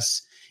your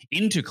guests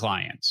into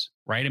clients,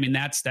 right? I mean,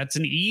 that's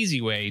an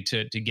easy way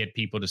to get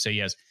people to say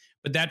yes.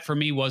 But that for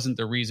me wasn't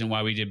the reason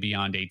why we did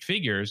Beyond 8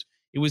 Figures.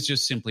 It was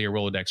just simply a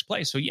Rolodex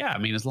play. So yeah, I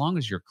mean, as long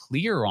as you're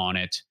clear on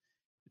it,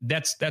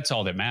 that's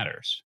all that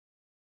matters.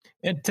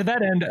 And to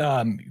that end,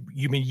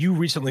 you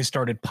recently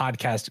started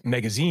Podcast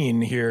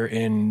Magazine here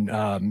in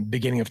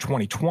beginning of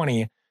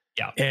 2020.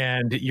 Yeah.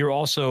 And you're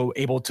also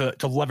able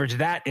to leverage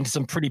that into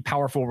some pretty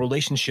powerful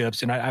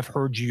relationships. And I've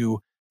heard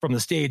you from the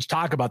stage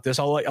talk about this.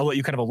 I'll let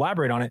you kind of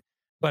elaborate on it.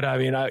 But I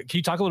mean, can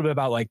you talk a little bit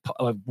about like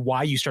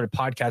why you started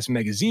Podcast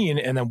Magazine,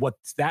 and then what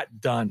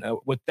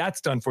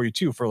that's done for you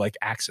too, for like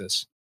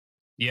access?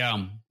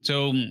 Yeah.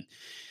 So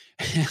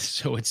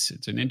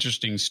it's an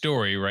interesting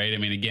story, right? I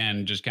mean,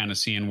 again, just kind of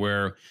seeing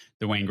where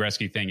the Wayne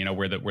Gretzky thing,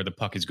 where the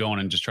puck is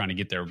going, and just trying to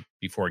get there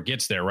before it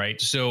gets there,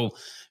 right? So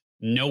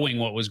knowing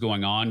what was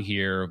going on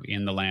here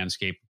in the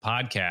landscape of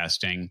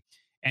podcasting,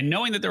 and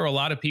knowing that there are a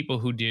lot of people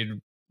who did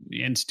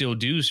and still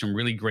do some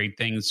really great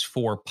things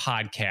for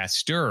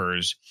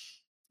podcasters,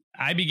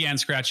 I began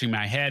scratching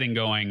my head and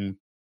going,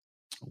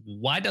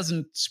 why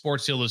doesn't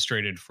Sports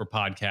Illustrated for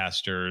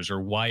podcasters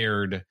or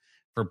Wired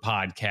for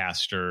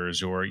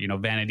podcasters, or, you know,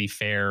 Vanity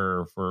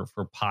Fair for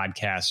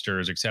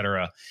podcasters, et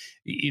cetera.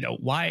 You know,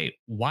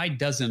 why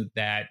doesn't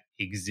that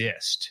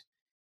exist?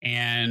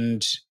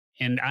 And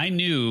I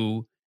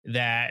knew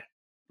that,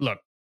 look,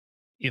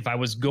 if I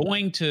was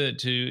going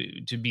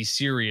to be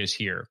serious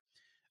here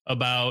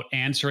about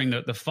answering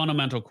the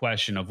fundamental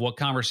question of what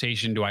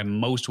conversation do I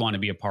most want to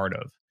be a part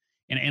of,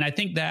 and I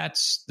think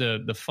that's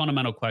the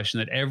fundamental question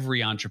that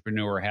every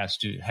entrepreneur has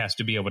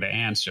to be able to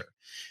answer,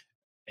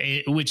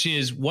 which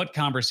is, what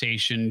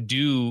conversation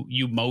do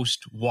you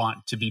most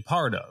want to be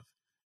part of,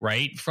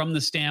 right? From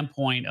the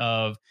standpoint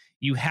of,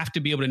 you have to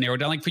be able to narrow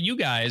down. Like for you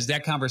guys,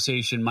 that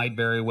conversation might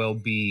very well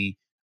be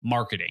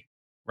marketing,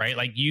 right?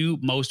 Like you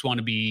most want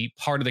to be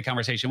part of the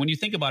conversation. When you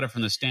think about it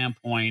from the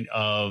standpoint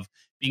of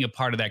being a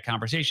part of that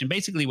conversation,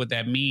 basically what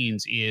that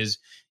means is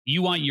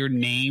you want your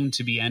name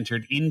to be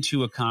entered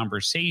into a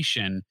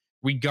conversation,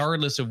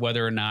 regardless of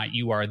whether or not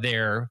you are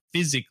there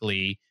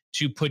physically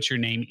to put your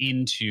name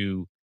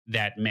into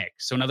that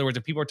mix. So in other words,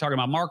 if people are talking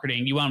about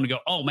marketing, you want them to go,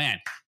 oh man,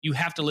 you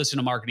have to listen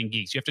to Marketing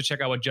Geeks. You have to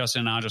check out what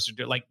Justin and Andres are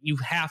doing. Like you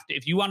have to,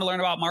 if you want to learn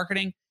about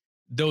marketing,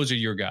 those are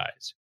your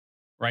guys,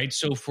 right?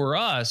 So for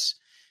us,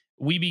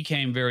 we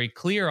became very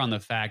clear on the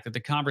fact that the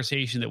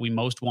conversation that we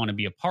most want to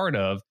be a part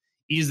of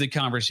is the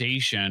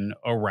conversation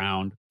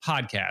around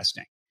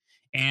podcasting.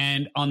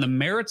 And on the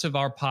merits of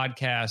our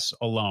podcasts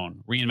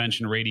alone,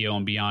 Reinvention Radio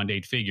and Beyond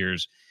Eight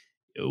Figures,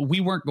 we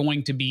weren't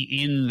going to be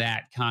in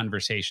that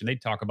conversation. They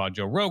talk about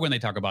Joe Rogan, they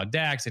talk about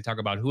Dax, they talk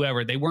about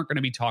whoever. They weren't going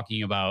to be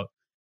talking about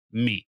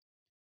me.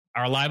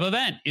 Our live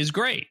event is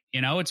great.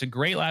 You know, it's a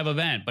great live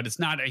event, but it's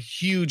not a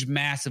huge,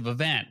 massive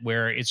event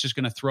where it's just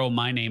going to throw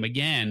my name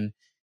again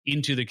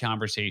into the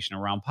conversation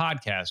around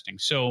podcasting.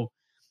 So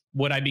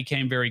what I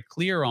became very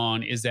clear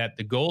on is that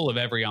the goal of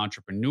every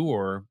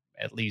entrepreneur,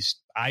 at least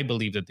I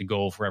believe that the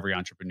goal for every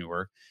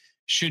entrepreneur,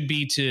 should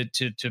be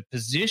to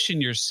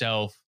position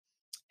yourself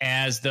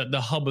as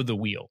the hub of the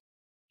wheel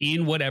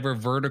in whatever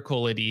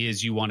vertical it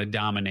is you want to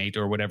dominate,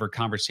 or whatever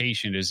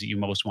conversation it is that you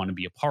most want to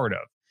be a part of.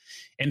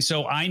 And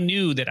so I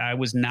knew that I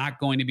was not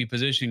going to be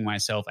positioning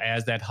myself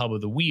as that hub of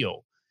the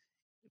wheel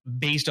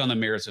based on the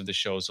merits of the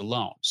shows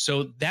alone.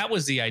 So that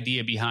was the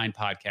idea behind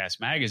Podcast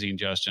Magazine,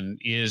 Justin,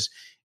 is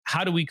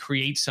how do we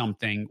create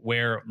something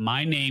where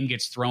my name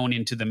gets thrown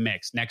into the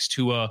mix next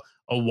to a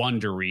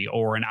Wondery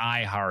or an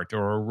iHeart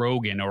or a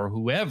Rogan or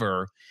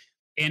whoever.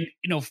 And,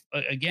 you know,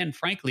 again,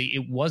 frankly,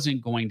 it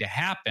wasn't going to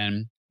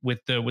happen with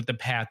the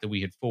path that we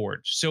had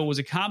forged. So it was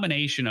a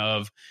combination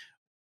of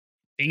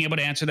being able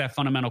to answer that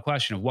fundamental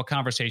question of what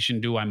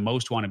conversation do I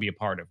most want to be a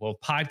part of? Well,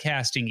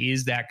 podcasting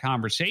is that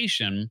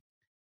conversation.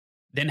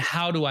 Then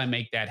how do I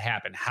make that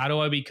happen? How do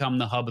I become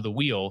the hub of the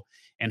wheel?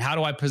 And how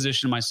do I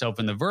position myself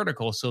in the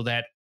vertical so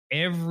that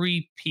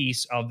every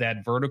piece of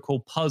that vertical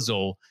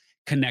puzzle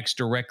connects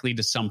directly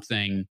to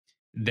something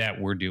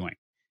that we're doing?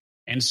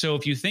 And so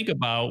if you think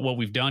about what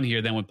we've done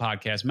here then with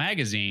Podcast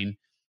Magazine,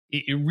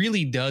 it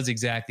really does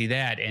exactly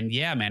that. And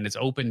yeah, man, it's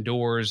opened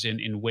doors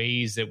in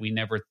ways that we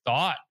never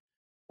thought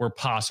were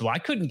possible. I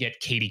couldn't get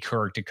Katie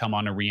Couric to come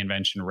on a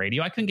Reinvention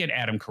Radio. I couldn't get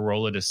Adam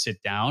Carolla to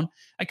sit down.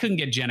 I couldn't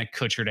get Jenna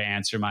Kutcher to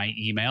answer my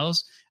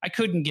emails. I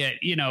couldn't get,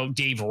 you know,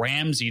 Dave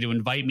Ramsey to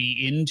invite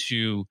me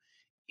into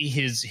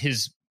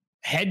his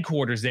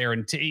headquarters there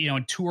and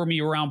tour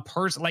me around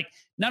person. Like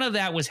none of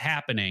that was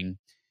happening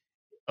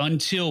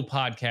until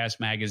Podcast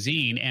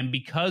Magazine. And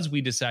because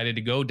we decided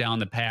to go down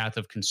the path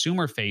of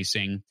consumer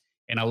facing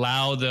and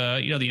allow the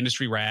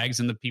industry rags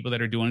and the people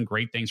that are doing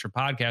great things for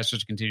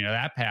podcasters to continue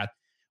that path,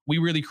 we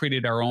really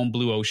created our own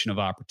blue ocean of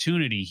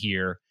opportunity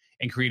here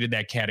and created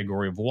that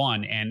category of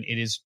one. And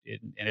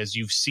as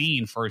you've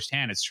seen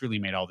firsthand, it's truly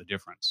made all the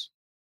difference.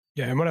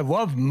 Yeah. And what I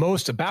love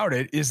most about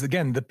it is,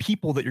 again, the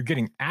people that you're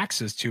getting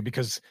access to,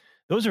 because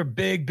those are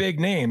big, big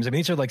names. I mean,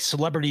 these are like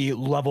celebrity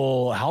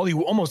level,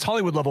 Hollywood, almost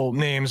Hollywood level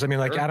names. I mean,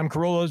 like Adam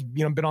Carolla's,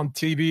 been on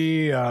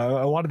TV.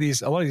 A lot of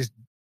these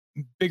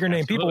bigger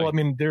name people. I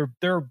mean,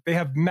 they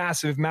have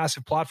massive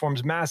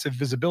platforms, massive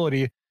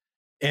visibility,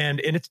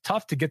 and it's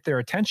tough to get their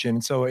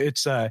attention. So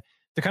it's to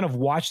kind of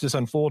watch this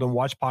unfold and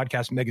watch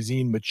Podcast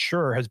Magazine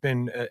mature has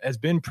been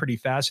pretty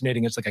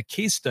fascinating. It's like a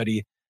case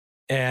study,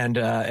 and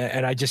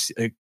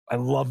I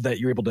love that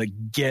you're able to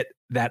get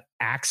that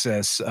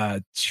access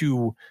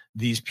to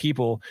these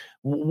people.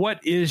 What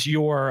is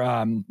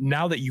your,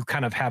 now that you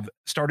kind of have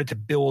started to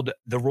build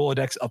the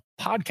Rolodex of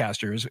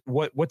podcasters,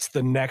 what's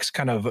the next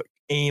kind of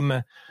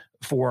aim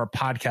for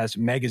Podcast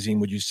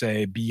Magazine, would you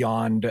say,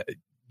 beyond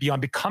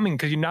becoming,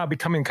 because you're now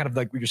becoming kind of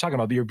like what you're talking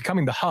about, you're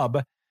becoming the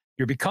hub,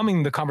 you're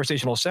becoming the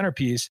conversational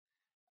centerpiece.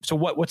 So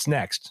what's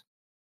next?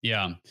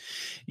 Yeah.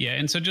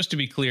 And so just to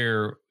be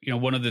clear,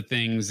 one of the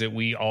things that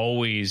we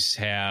always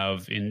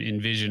have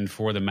envisioned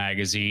for the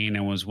magazine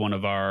and was one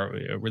of our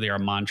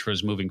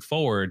mantras moving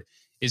forward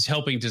is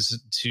helping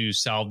to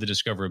solve the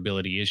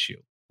discoverability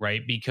issue,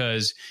 right?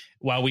 Because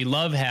while we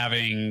love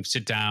having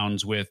sit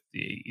downs with,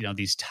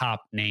 these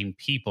top name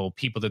people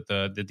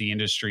that the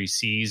industry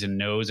sees and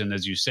knows. And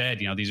as you said,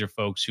 these are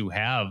folks who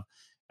have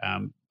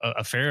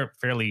a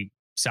fairly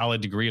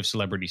solid degree of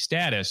celebrity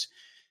status.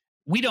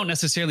 we don't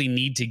necessarily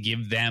need to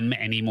give them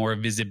any more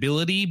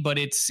visibility, but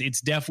it's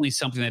definitely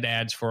something that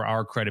adds for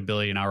our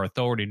credibility and our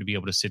authority to be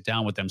able to sit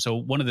down with them. So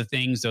one of the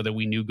things, though, that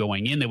we knew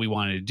going in that we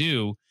wanted to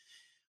do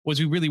was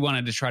we really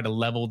wanted to try to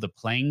level the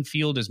playing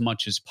field as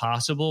much as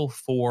possible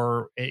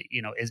for,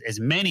 as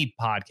many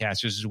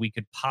podcasters as we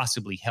could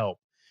possibly help,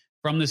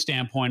 from the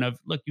standpoint of,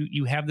 look,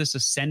 you have this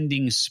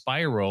ascending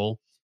spiral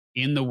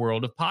in the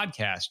world of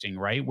podcasting,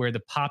 right? Where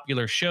the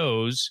popular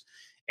shows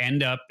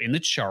end up in the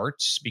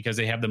charts because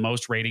they have the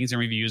most ratings and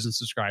reviews and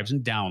subscribes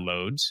and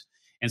downloads.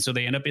 And so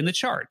they end up in the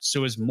charts.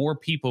 So as more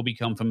people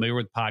become familiar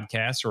with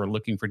podcasts or are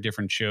looking for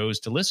different shows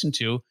to listen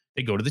to,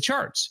 they go to the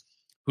charts.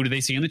 Who do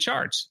they see in the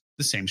charts?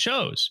 The same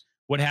shows.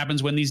 What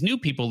happens when these new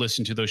people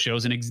listen to those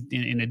shows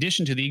in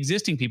addition to the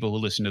existing people who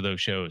listen to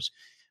those shows?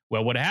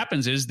 Well, what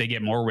happens is they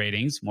get more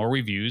ratings, more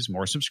reviews,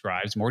 more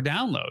subscribes, more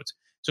downloads.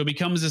 So it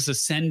becomes this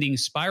ascending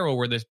spiral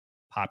where the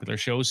popular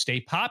shows stay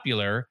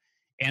popular,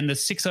 and the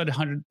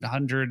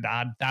 600,000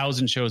 odd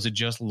shows that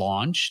just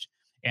launched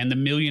and the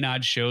million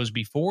odd shows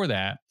before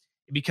that,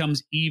 it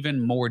becomes even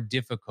more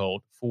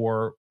difficult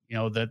for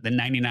the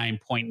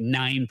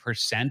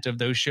 99.9% of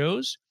those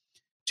shows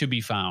to be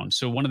found.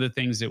 So one of the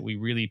things that we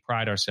really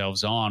pride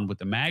ourselves on with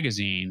the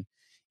magazine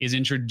is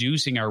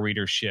introducing our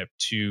readership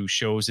to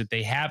shows that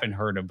they haven't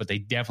heard of, but they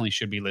definitely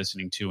should be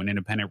listening to, and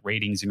independent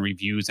ratings and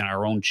reviews and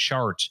our own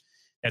chart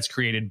that's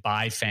created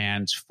by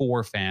fans,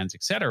 for fans,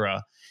 et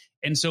cetera.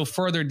 And so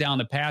further down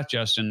the path,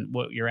 Justin,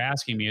 what you're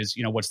asking me is,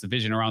 what's the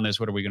vision around this?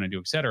 What are we going to do,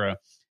 et cetera?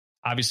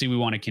 Obviously, we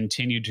want to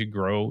continue to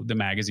grow the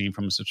magazine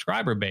from a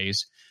subscriber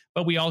base,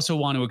 but we also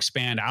want to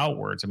expand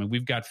outwards. I mean,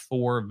 we've got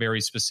 4 very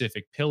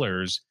specific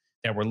pillars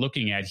that we're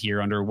looking at here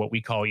under what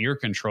we call Ear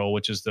Control,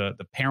 which is the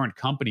parent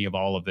company of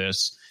all of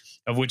this,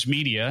 of which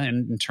media,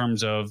 and in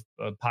terms of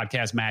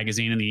Podcast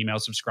Magazine and the email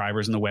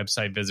subscribers and the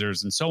website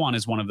visitors and so on,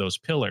 is one of those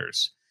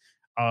pillars.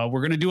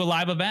 We're going to do a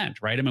live event,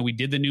 right? I mean, we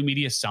did the New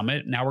Media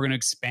Summit. Now we're going to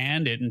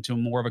expand it into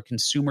more of a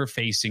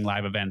consumer-facing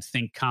live event.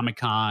 Think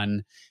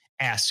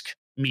Comic-Con-esque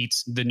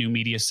meets the New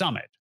Media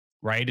Summit,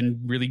 right?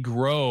 And really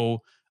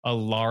grow a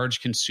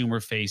large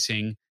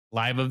consumer-facing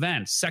live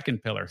event.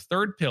 Second pillar.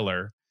 Third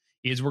pillar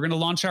is we're going to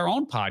launch our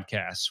own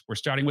podcast. We're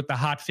starting with the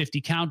Hot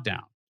 50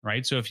 Countdown,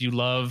 right? So if you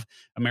love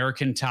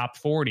American Top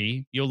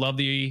 40, you'll love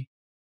the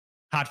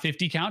Hot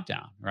 50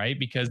 Countdown, right?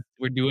 Because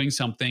we're doing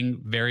something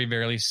very,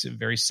 very,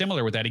 very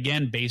similar with that.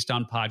 Again, based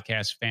on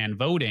podcast fan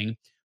voting.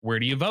 Where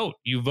do you vote?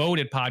 You vote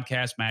at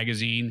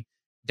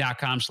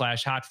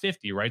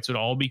podcastmagazine.com/hot50, right? So it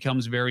all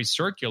becomes very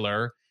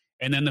circular.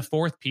 And then the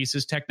fourth piece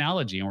is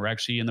technology. And we're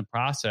actually in the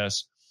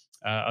process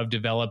of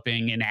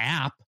developing an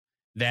app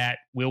that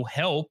will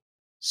help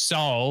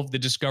solve the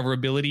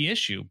discoverability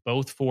issue,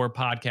 both for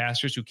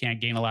podcasters who can't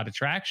gain a lot of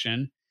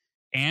traction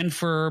and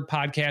for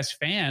podcast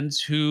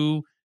fans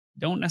who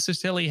don't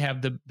necessarily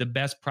have the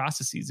best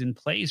processes in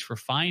place for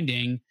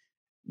finding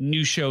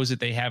new shows that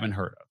they haven't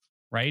heard of,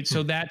 right?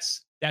 So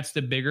that's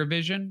the bigger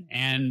vision.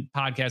 And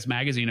Podcast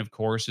Magazine, of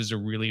course, is a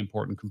really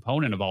important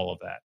component of all of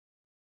that.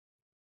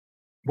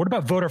 What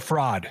about voter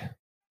fraud?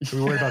 Are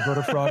we worried about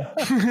voter fraud?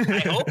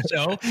 I hope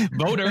so.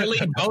 Vote early,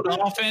 vote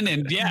often,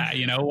 and yeah,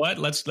 you know what?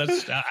 Let's.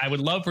 I would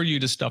love for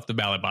you to stuff the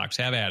ballot box.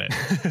 Have at it.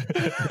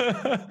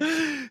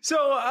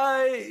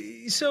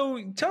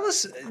 So tell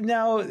us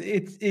now.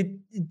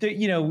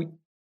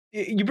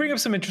 You bring up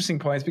some interesting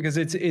points because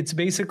it's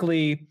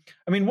basically.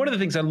 I mean, one of the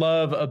things I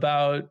love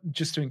about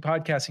just doing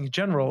podcasting in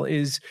general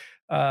is,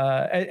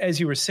 as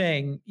you were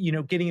saying,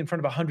 getting in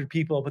front of 100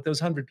 people, but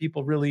those 100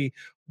 people really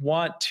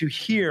want to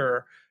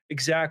hear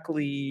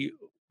exactly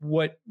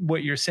what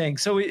you're saying.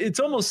 So it's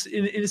almost,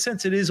 in a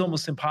sense, it is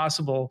almost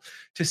impossible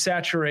to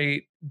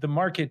saturate the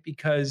market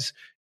because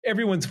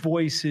everyone's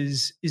voice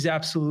is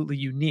absolutely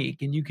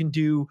unique, and you can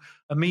do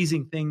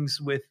amazing things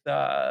with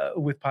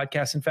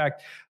podcasts. In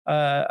fact,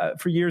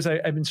 for years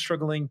I've been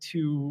struggling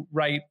to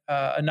write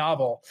a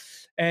novel,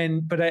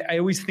 but I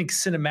always think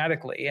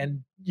cinematically,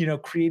 and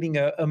creating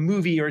a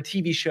movie or a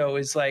TV show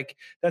is like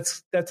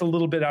that's a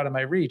little bit out of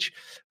my reach.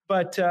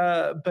 But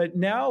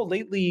now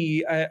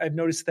lately I've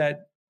noticed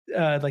that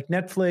like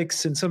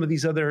Netflix and some of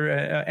these other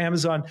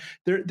Amazon,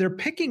 they're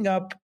picking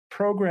up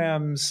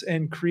programs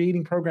and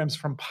creating programs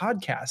from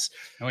podcasts.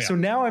 Oh, yeah. So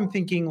now I'm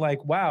thinking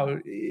like, wow,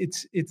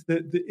 it's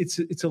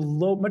a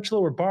much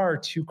lower bar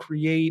to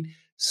create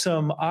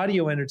some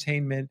audio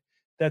entertainment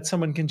that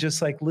someone can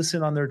just like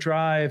listen on their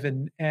drive.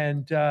 And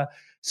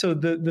so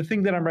the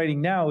thing that I'm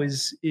writing now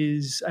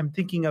is I'm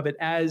thinking of it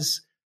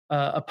as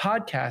a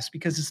podcast,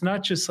 because it's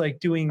not just like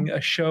doing a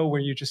show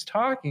where you're just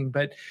talking,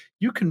 but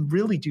you can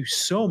really do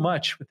so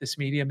much with this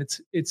medium.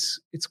 It's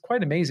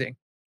quite amazing.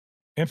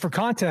 And for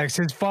context,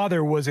 his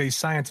father was a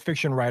science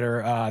fiction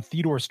writer,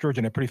 Theodore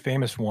Sturgeon, a pretty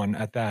famous one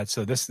at that.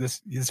 So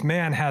this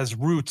man has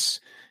roots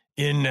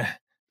in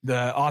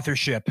the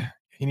authorship.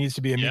 He needs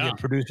to be a media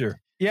producer.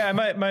 Yeah,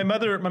 my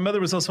mother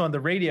was also on the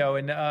radio,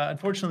 and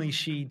unfortunately,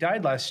 she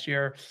died last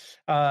year.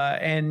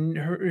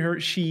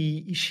 And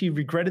she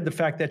regretted the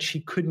fact that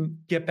she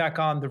couldn't get back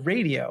on the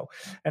radio.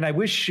 And I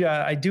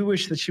do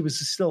wish that she was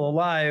still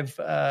alive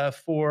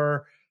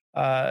for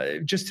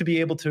just to be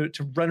able to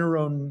run her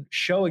own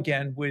show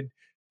again would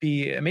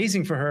be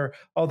amazing for her.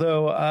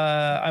 Although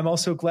I'm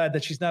also glad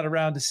that she's not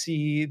around to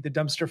see the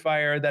dumpster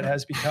fire that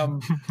has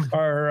become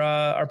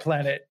our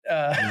planet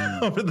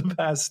over the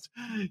past,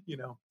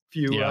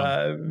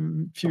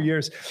 few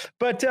years.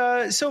 But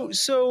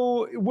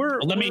so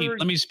let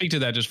me speak to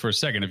that just for a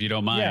second, if you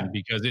don't mind,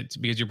 because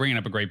you're bringing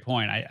up a great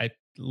point. I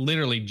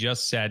literally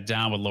just sat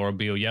down with Laura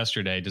Beale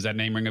yesterday. Does that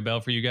name ring a bell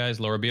for you guys?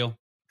 Laura Beale?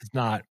 It's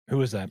not.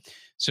 Who is that?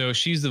 So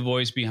she's the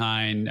voice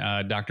behind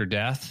Dr.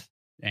 Death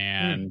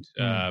and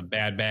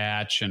Bad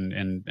Batch,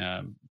 and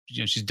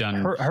she's done.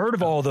 Heard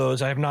of all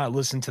those. I have not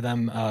listened to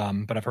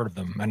them, but I've heard of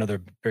them. I know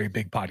they're very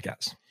big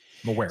podcasts.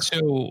 I'm aware.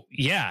 So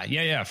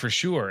yeah, for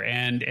sure.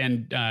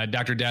 And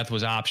Dr. Death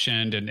was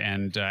optioned,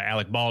 and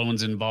Alec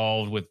Baldwin's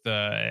involved with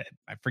I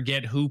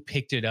forget who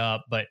picked it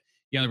up, but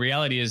the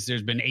reality is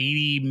there's been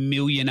 80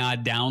 million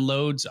odd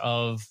downloads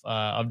of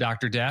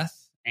Dr.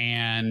 Death,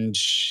 and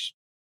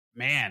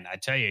man, I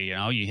tell you,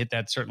 you hit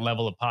that certain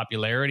level of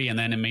popularity and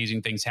then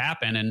amazing things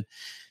happen. And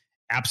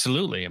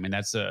absolutely. I mean,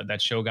 that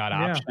show got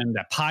optioned,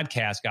 that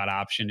podcast got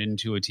optioned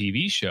into a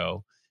TV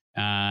show.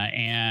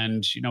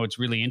 And, it's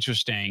really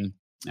interesting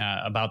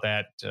about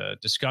that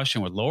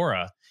discussion with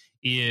Laura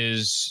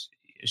is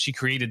she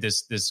created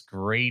this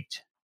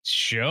great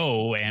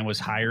show and was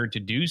hired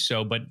to do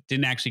so, but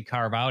didn't actually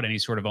carve out any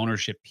sort of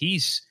ownership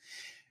piece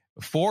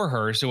for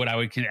her. So what I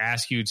would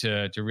ask you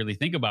to really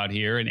think about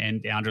here,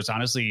 and Andres,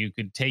 honestly, you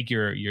could take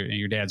your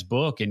dad's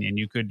book and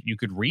you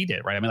could read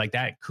it, right? I mean, like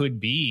that could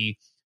be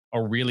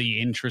a really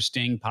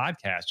interesting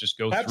podcast. Just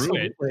go through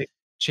it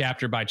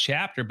chapter by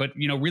chapter, but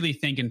really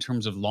think in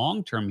terms of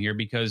long term here,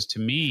 because to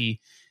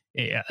me,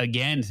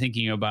 again,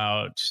 thinking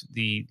about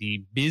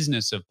the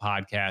business of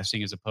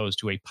podcasting as opposed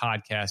to a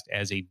podcast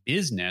as a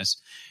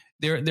business,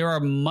 there are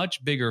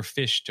much bigger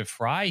fish to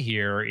fry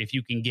here if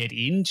you can get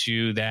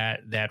into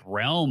that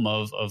realm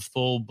of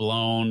full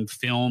blown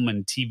film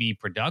and TV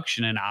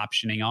production and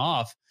optioning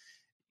off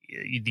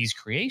these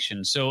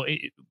creations. So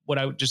what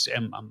I would just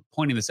I'm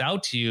pointing this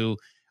out to you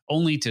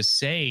only to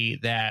say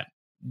that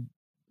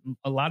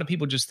a lot of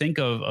people just think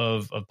of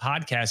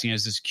podcasting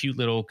as this cute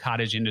little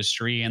cottage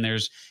industry, and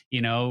there's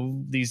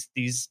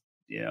these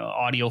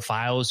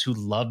audiophiles who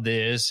love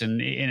this,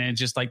 and it's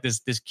just like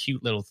this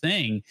cute little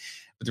thing.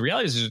 But the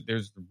reality is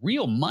there's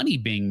real money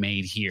being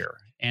made here.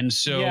 And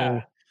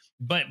so,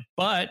 but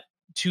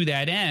to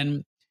that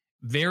end,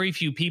 very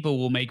few people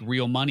will make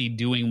real money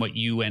doing what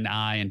you and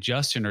I and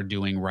Justin are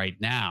doing right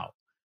now.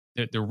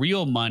 The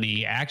real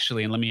money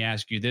actually, and let me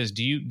ask you this,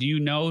 do you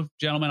know,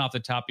 gentlemen, off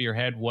the top of your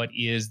head, what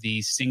is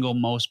the single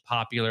most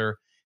popular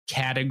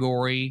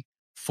category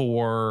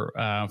for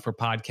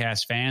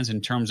podcast fans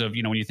in terms of,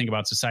 when you think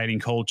about society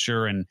and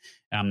culture and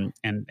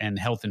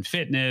health and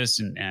fitness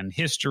and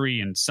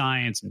history and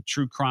science and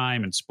true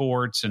crime and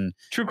sports and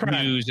true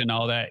crime news and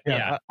all that?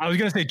 Yeah. I was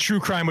going to say true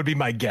crime would be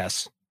my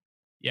guess.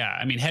 Yeah.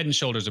 I mean, head and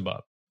shoulders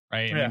above,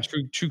 right? I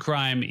mean, true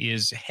crime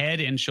is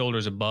head and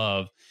shoulders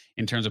above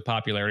in terms of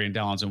popularity and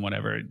downloads and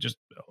whatever, just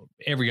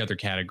every other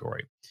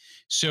category.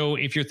 So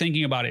if you're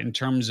thinking about it in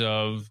terms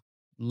of,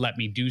 let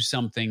me do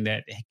something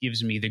that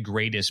gives me the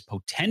greatest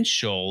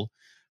potential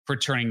for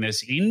turning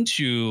this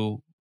into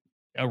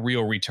a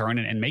real return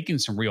and making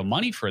some real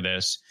money for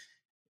this,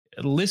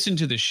 listen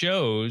to the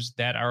shows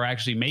that are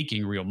actually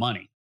making real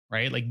money,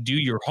 right? Like do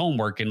your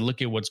homework and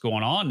look at what's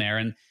going on there.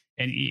 And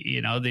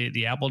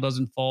the apple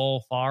doesn't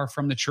fall far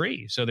from the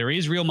tree. So there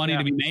is real money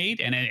to be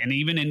made. And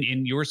even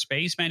in your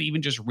space, man,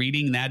 even just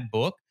reading that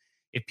book,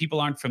 if people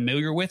aren't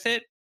familiar with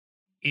it,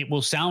 it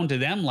will sound to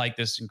them like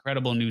this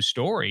incredible new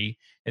story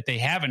that they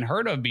haven't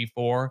heard of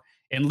before.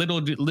 And little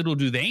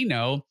do they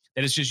know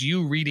that it's just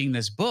you reading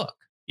this book.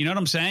 You know what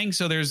I'm saying?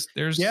 So there's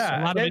a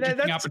lot of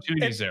interesting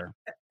opportunities there.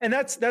 And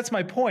that's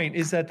my point,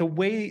 is that the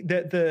way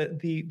that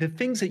the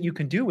things that you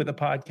can do with a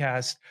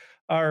podcast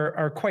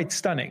are quite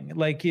stunning.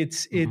 Like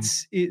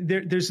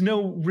there's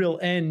no real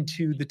end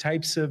to the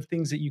types of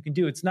things that you can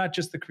do. It's not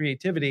just the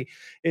creativity.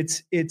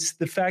 It's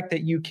the fact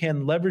that you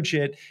can leverage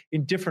it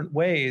in different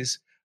ways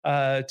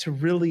to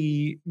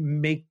really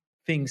make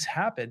things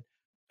happen.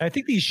 I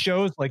think these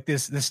shows like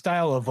this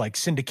style of like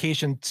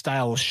syndication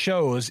style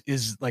shows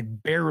is like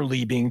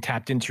barely being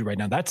tapped into right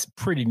now. That's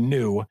pretty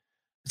new.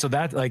 So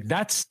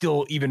that's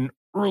still even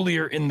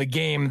earlier in the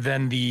game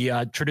than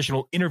the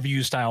traditional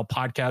interview style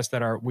podcasts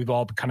that we've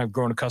all kind of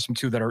grown accustomed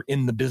to that are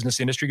in the business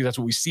industry, because that's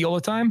what we see all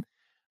the time.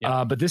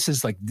 Yeah. But this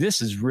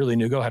is really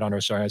new. Go ahead,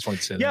 Andres. Sorry, I just wanted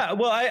to say that. Yeah,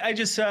 well, I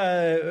just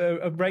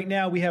right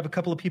now we have a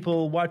couple of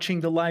people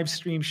watching the live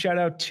stream. Shout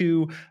out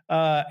to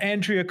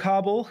Andrea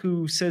Cobble,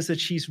 who says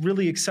that she's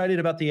really excited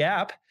about the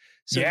app.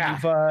 So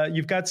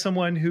you've got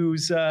someone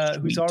who's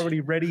already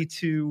ready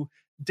to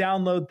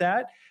download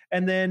that.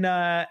 And then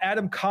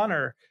Adam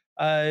Connor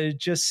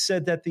just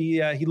said that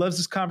he loves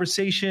this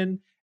conversation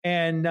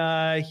And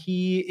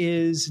he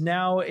is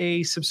now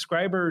a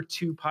subscriber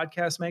to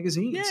Podcast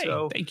Magazine. Yay,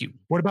 so thank you.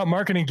 What about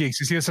Marketing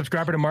Geeks? Is he a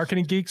subscriber to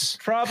Marketing Geeks?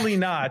 Probably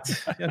not.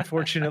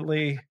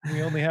 Unfortunately,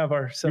 we only have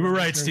our. You were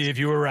right, Steve.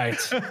 You were right.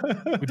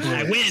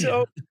 I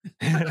win.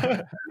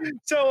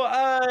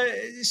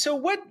 So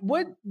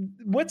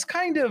what's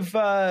kind of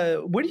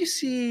what do you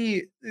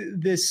see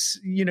this?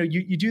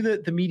 You do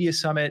the media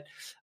summit.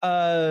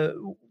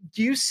 Do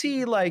you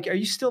see are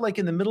you still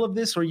in the middle of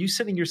this, or are you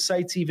setting your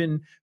sights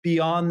even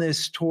beyond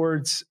this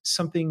towards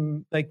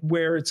something like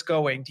where it's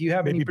going? Do you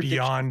have any predictions?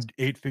 Beyond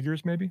 8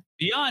 figures, maybe?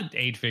 Beyond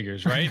 8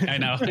 figures, right? I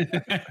know.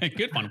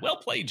 Good one. Well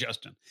played,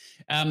 Justin.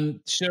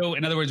 So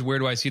in other words, where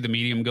do I see the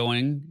medium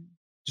going?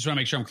 Just want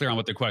to make sure I'm clear on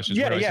what the question is.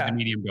 Yeah, where do I see the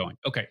medium going?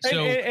 Okay.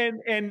 So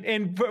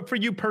and for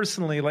you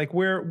personally,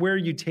 where are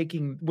you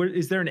taking?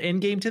 Is there an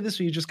end game to this,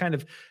 or are you just kind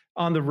of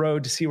on the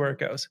road to see where it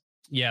goes?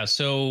 Yeah.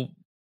 So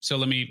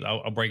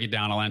I'll break it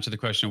down. I'll answer the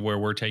question of where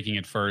we're taking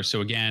it first.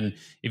 So again,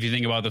 if you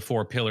think about the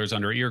 4 pillars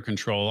under ear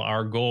control,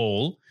 our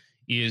goal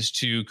is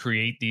to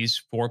create these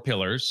 4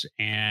 pillars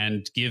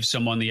and give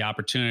someone the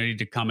opportunity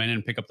to come in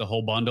and pick up the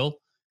whole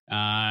bundle.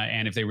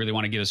 And if they really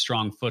want to get a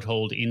strong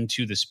foothold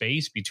into the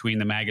space between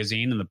the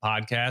magazine and the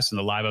podcast and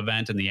the live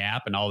event and the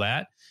app and all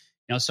that,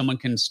 someone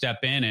can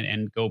step in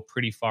and go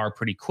pretty far,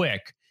 pretty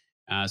quick.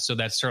 So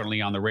that's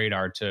certainly on the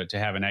radar to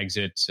have an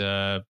exit,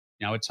 at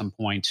some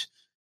point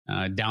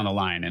down the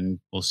line,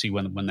 and we'll see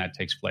when that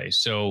takes place.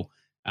 So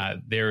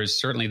there is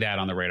certainly that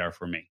on the radar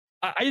for me.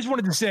 I just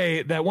wanted to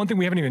say that one thing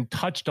we haven't even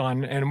touched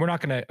on, and we're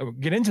not going to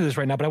get into this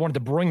right now, but I wanted to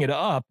bring it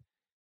up,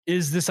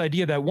 is this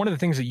idea that one of the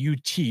things that you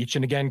teach,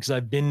 and again, because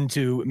I've been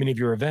to many of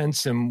your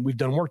events and we've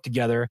done work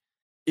together,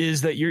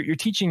 is that you're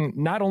teaching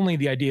not only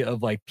the idea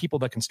of people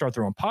that can start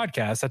their own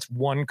podcast. That's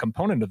one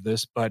component of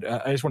this, but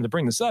I just wanted to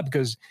bring this up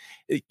because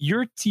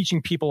you're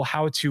teaching people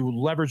how to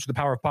leverage the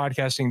power of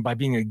podcasting by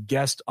being a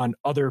guest on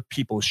other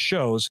people's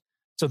shows.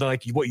 So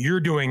that what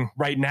you're doing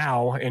right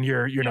now, and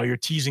you're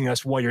teasing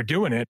us while you're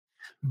doing it,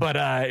 but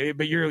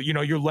you're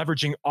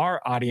leveraging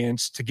our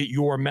audience to get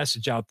your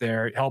message out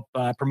there, help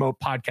promote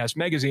Podcast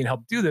Magazine,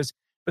 help do this.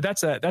 But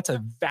that's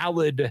a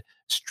valid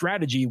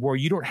strategy where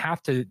you don't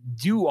have to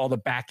do all the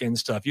back end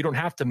stuff. You don't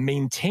have to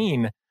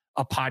maintain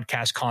a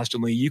podcast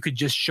constantly. You could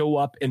just show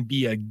up and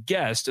be a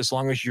guest as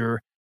long as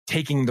you're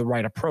taking the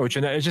right approach.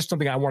 And it's just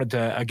something I wanted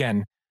to,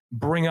 again,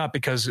 bring up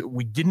because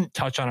we didn't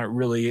touch on it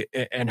really,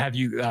 and have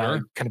you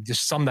kind of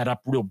just sum that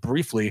up real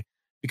briefly,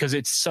 because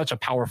it's such a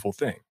powerful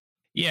thing.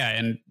 Yeah.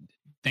 And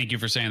thank you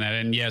for saying that.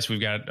 And yes,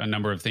 we've got a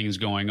number of things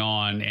going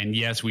on. And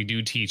yes, we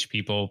do teach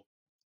people.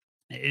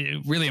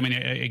 Really,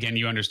 again,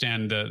 you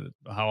understand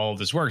how all of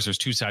this works. There's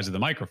 2 sides of the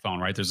microphone,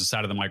 right? There's a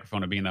side of the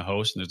microphone of being the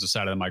host, and there's a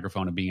side of the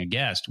microphone of being a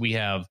guest. We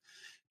have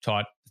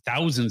taught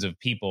thousands of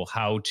people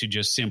how to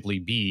just simply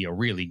be a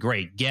really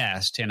great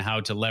guest and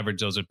how to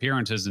leverage those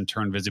appearances and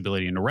turn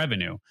visibility into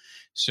revenue.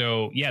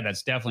 So yeah,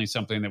 that's definitely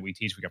something that we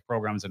teach. We got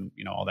programs and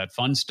all that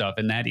fun stuff.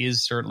 And that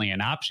is certainly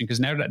an option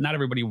because not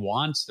everybody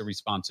wants the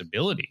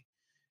responsibility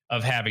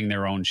of having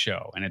their own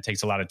show. And it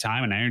takes a lot of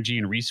time and energy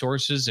and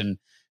resources. And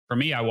for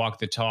me, I walk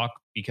the talk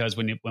because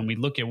when we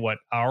look at what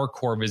our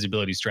core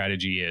visibility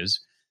strategy is,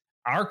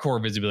 our core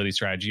visibility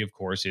strategy, of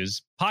course,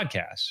 is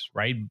podcasts,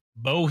 right?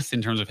 Both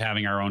in terms of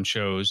having our own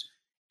shows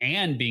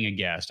and being a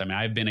guest.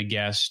 I've been a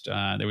guest.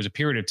 There was a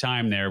period of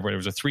time there where there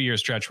was a 3-year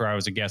stretch where I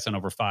was a guest on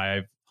over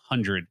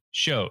 500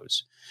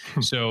 shows.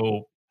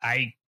 So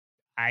I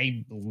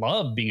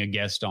love being a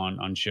guest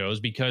on shows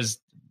because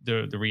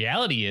the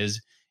reality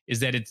is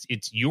that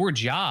it's your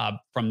job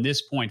from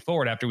this point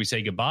forward after we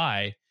say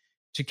goodbye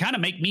to kind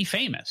of make me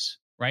famous,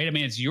 right?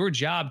 It's your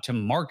job to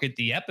market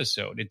the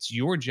episode. It's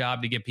your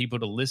job to get people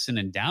to listen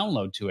and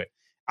download to it.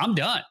 I'm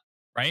done,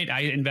 right? I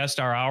invest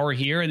our hour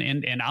here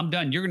and I'm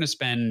done. You're going to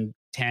spend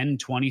 10,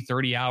 20,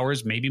 30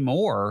 hours, maybe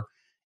more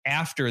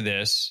after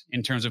this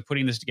in terms of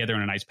putting this together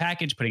in a nice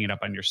package, putting it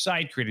up on your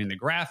site, creating the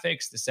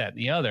graphics, this, that, and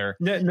the other.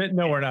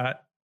 No, we're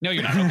not. No,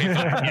 you're not. Okay,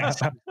 fine.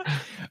 Yes.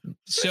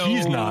 So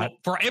he's not.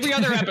 For every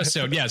other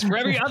episode, yes. For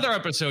every other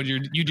episode,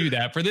 you do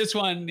that. For this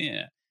one,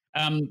 yeah.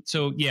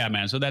 So yeah,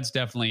 man. So that's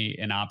definitely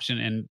an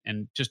option.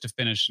 And just to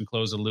finish and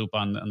close the loop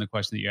on the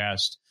question that you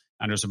asked,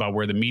 Andres, about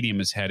where the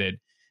medium is headed,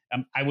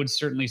 I would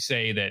certainly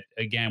say that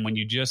again, when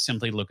you just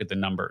simply look at the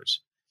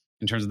numbers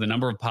in terms of the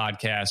number of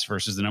podcasts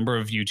versus the number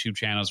of YouTube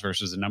channels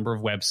versus the number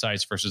of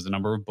websites versus the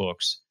number of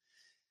books,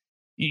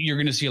 you're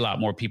going to see a lot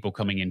more people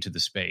coming into the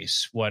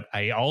space. What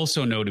I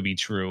also know to be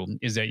true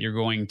is that you're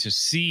going to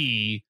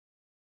see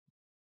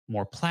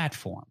more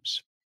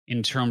platforms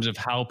in terms of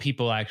how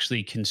people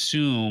actually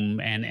consume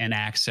and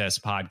access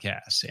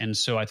podcasts. And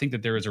so I think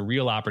that there is a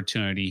real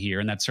opportunity here,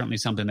 and that's certainly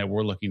something that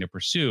we're looking to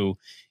pursue,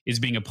 is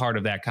being a part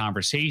of that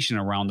conversation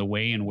around the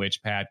way in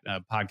which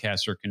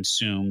podcasts are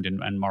consumed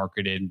and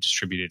marketed and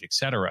distributed, et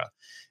cetera.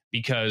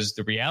 Because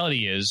the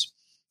reality is,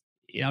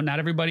 not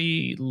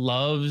everybody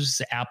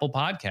loves Apple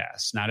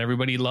Podcasts. Not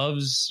everybody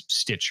loves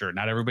Stitcher.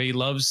 Not everybody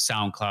loves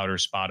SoundCloud or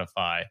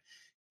Spotify.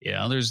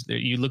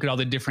 You look at all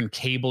the different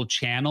cable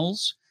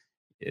channels.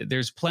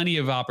 there's plenty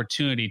of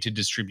opportunity to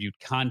distribute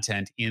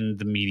content in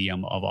the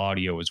medium of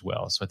audio as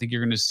well. So I think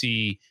you're going to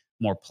see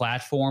more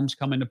platforms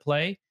come into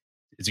play.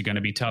 Is it going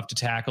to be tough to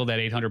tackle that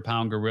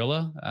 800-pound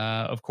gorilla?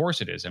 Of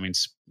course it is. I mean,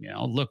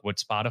 look what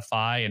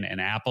Spotify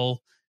and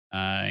Apple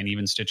and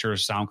even Stitcher or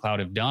SoundCloud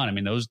have done. I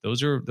mean,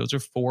 those are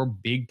four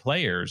big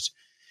players.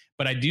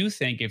 But I do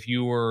think if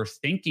you were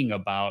thinking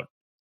about,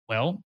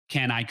 well,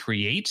 can I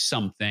create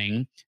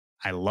something?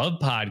 I love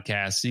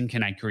podcasting.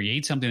 Can I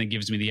create something that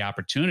gives me the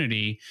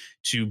opportunity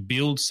to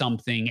build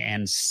something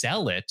and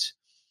sell it?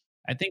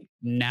 I think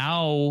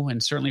now,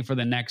 and certainly for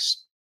the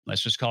next,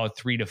 let's just call it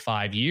 3 to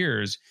 5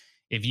 years,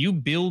 if you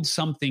build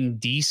something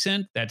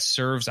decent that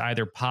serves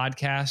either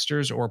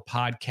podcasters or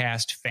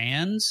podcast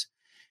fans,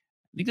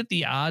 I think that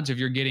the odds of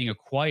you're getting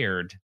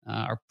acquired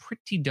are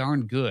pretty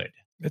darn good.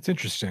 That's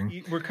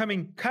interesting. We're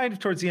coming kind of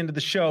towards the end of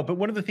the show, but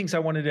one of the things I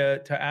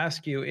wanted to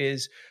ask you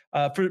is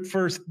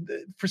for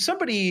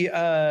somebody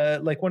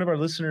like one of our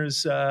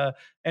listeners,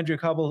 Andrea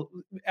Cobble,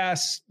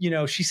 asks,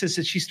 she says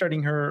that she's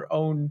starting her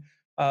own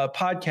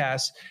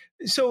podcast.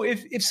 So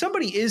if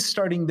somebody is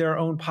starting their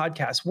own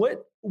podcast,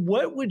 what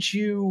would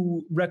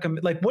you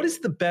recommend? Like, what is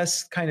the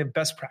best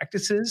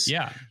practices?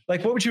 Yeah.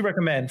 Like, what would you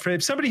recommend for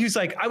if somebody who's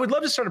like, I would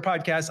love to start a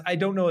podcast, I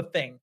don't know a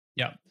thing?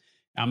 Yeah.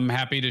 I'm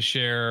happy to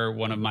share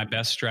one of my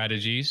best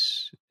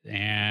strategies,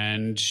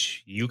 and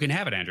you can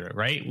have it, Andrea,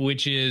 right?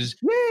 Which is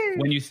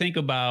when you think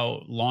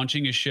about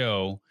launching a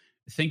show,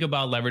 think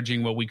about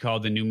leveraging what we call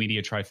the new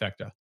media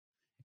trifecta.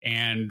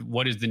 And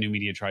what is the new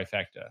media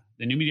trifecta?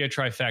 The new media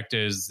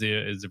trifecta is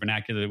the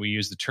vernacular that we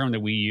use, the term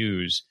that we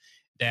use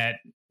that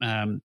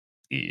let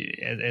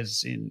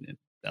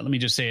me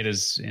just say it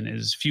in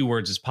as few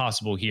words as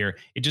possible here.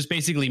 It just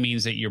basically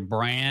means that your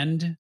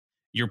brand,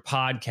 your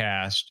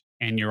podcast,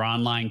 and your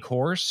online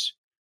course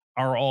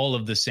are all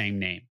of the same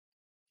name.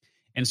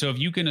 And so if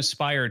you can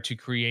aspire to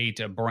create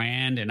a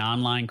brand, an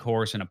online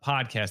course, and a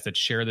podcast that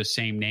share the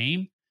same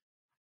name,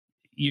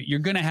 you're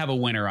going to have a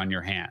winner on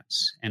your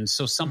hands. And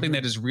so something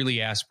that is really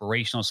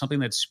aspirational, something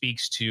that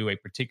speaks to a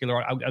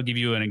particular, I'll give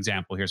you an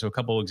example here. So a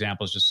couple of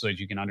examples just so that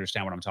you can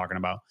understand what I'm talking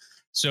about.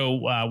 So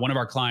one of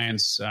our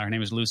clients, her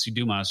name is Lucy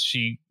Dumas.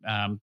 She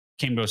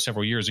came to us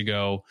several years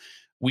ago.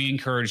 We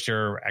encouraged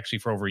her actually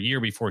for over a year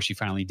before she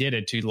finally did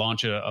it to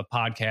launch a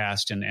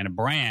podcast and a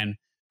brand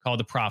called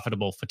The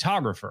Profitable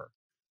Photographer.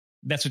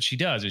 That's what she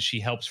does, is she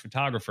helps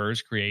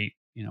photographers create,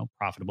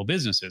 profitable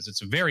businesses.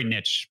 It's a very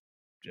niche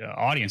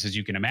audience, as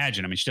you can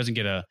imagine. I mean, she doesn't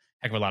get a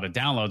heck of a lot of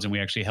downloads, and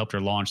we actually helped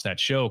her launch that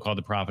show called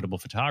The Profitable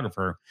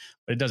Photographer,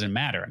 but it doesn't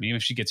matter. I mean, even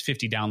if she gets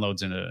 50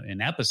 downloads in an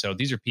episode,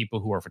 these are people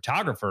who are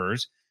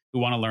photographers who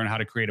want to learn how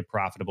to create a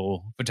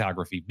profitable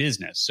photography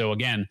business. So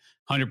again,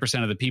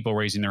 100% of the people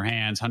raising their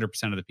hands, 100%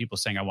 of the people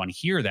saying, I want to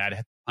hear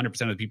that,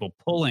 100% of the people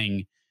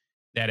pulling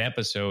that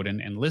episode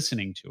and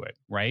listening to it,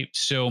 right?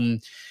 So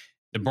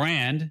the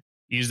brand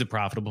is The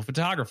Profitable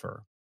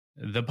Photographer.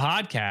 The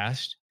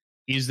podcast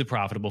is The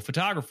Profitable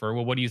Photographer.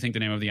 Well, what do you think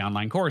the name of the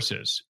online course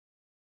is?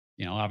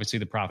 Obviously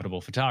The Profitable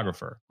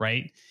Photographer,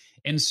 right?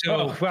 And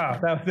so,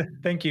 wow,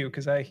 thank you,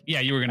 because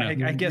you were gonna.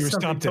 I guess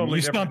something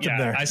totally different.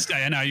 There.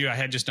 I know I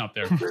had you stumped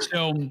there.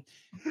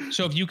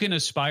 So if you can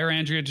aspire,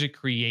 Andrea, to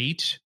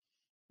create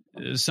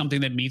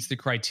something that meets the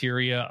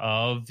criteria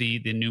of the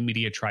new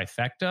media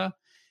trifecta,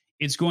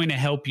 it's going to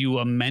help you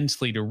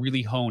immensely to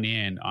really hone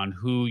in on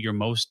who your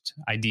most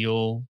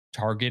ideal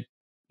target,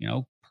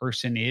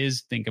 person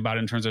is. Think about it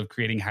in terms of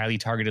creating highly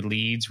targeted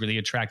leads, really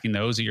attracting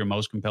those that you're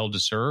most compelled to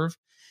serve.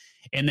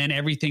 And then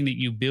everything that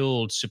you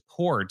build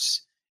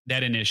supports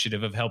that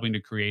initiative of helping to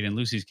create, in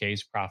Lucy's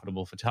case,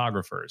 profitable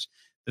photographers.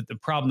 The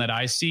problem that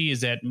I see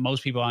is that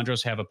most people,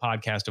 Andros, have a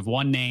podcast of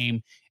one name,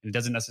 and it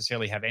doesn't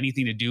necessarily have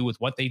anything to do with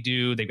what they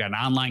do. They've got an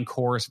online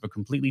course of a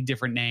completely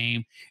different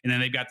name, and then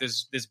they've got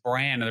this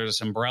brand, and there's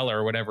this umbrella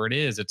or whatever it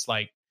is. It's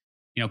like,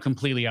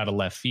 completely out of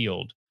left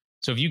field.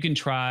 So if you can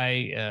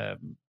try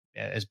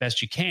as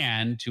best you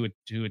can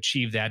to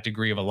achieve that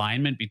degree of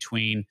alignment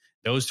between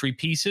those three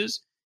pieces,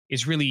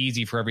 it's really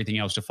easy for everything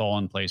else to fall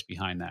in place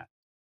behind that.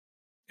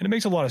 And it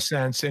makes a lot of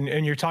sense.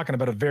 And you're talking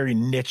about a very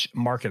niche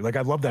market. Like,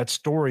 I love that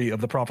story of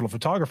The Profitable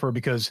Photographer,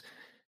 because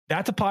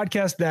that's a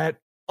podcast that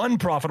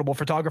unprofitable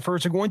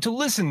photographers are going to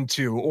listen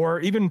to, or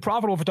even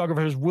profitable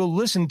photographers will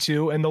listen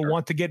to, and they'll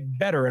want to get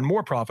better and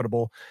more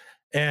profitable.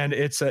 And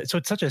it's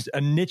such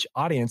a niche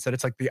audience that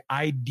it's like the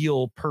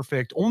ideal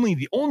perfect, only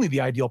the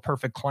ideal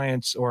perfect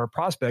clients or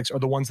prospects are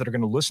the ones that are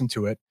going to listen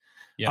to it.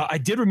 Yeah. I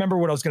did remember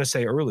what I was going to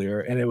say earlier,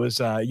 and it was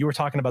you were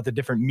talking about the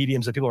different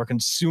mediums that people are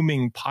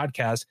consuming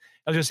podcasts.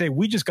 I was going to say,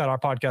 we just got our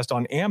podcast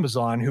on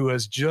Amazon, who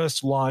has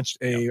just launched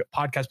a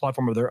podcast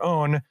platform of their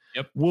own.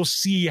 Yep. We'll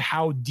see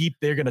how deep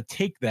they're going to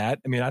take that.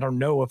 I mean, I don't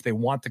know if they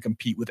want to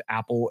compete with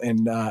Apple,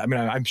 and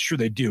I'm sure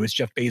they do. It's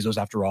Jeff Bezos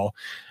after all.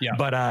 Yeah.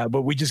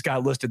 But we just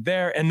got listed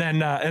there, and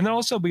then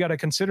also we got to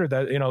consider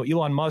that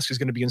Elon Musk is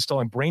going to be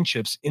installing brain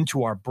chips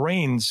into our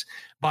brains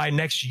by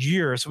next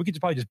year, so we could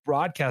probably just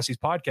broadcast these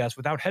podcasts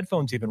without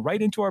headphones, even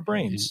right into our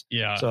brains.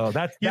 Yeah. So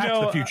that's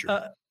the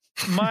future.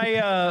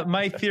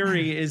 My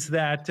theory is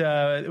that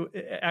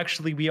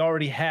actually we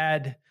already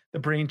had the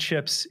brain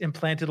chips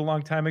implanted a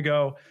long time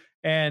ago.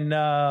 And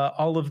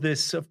all of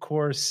this, of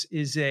course,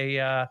 is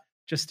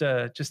just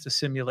a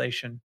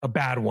simulation. A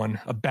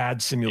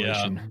bad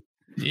simulation.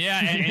 Yeah.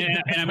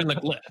 And I mean,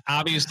 look,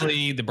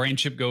 obviously the brain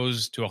chip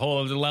goes to a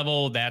whole other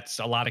level. That's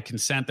a lot of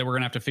consent that we're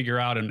going to have to figure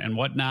out and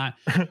whatnot.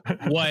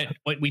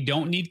 What we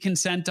don't need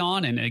consent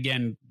on, and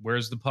again,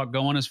 where's the puck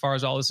going as far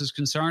as all this is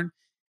concerned?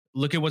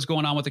 Look at what's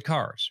going on with the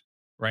cars,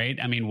 right?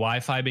 I mean,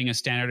 Wi-Fi being a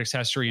standard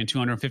accessory in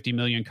 250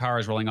 million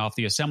cars rolling off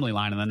the assembly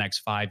line in the next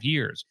 5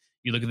 years.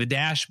 You look at the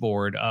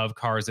dashboard of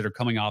cars that are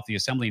coming off the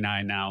assembly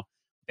line now,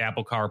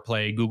 Apple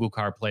CarPlay, Google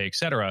CarPlay, et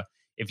cetera.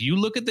 If you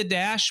look at the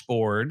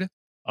dashboard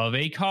of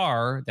a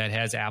car that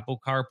has Apple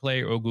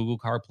CarPlay or Google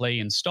CarPlay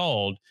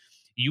installed,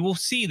 you will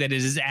see that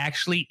it is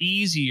actually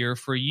easier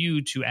for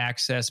you to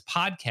access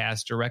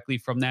podcasts directly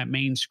from that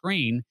main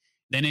screen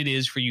than it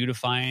is for you to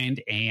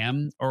find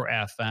AM or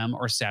FM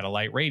or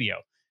satellite radio.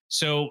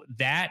 So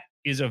that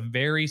is a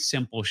very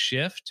simple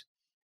shift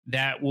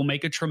that will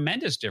make a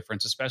tremendous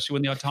difference, especially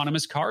when the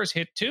autonomous cars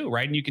hit too,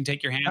 right? And you can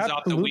take your hands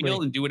off the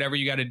wheel and do whatever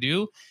you got to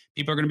do.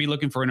 People are going to be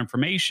looking for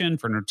information,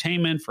 for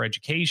entertainment, for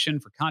education,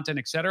 for content,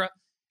 et cetera.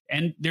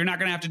 And they're not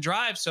going to have to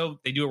drive, so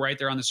they do it right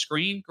there on the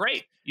screen.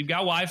 Great. You've got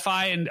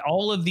Wi-Fi, and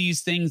all of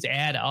these things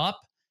add up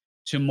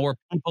to more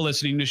people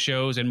listening to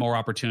shows and more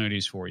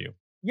opportunities for you.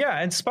 Yeah,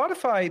 and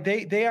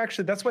Spotify, they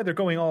actually, that's why they're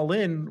going all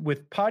in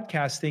with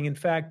podcasting. In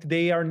fact,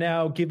 they are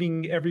now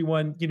giving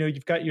everyone,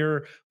 you've got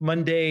your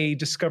Monday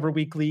Discover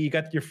Weekly, you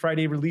got your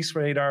Friday Release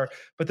Radar,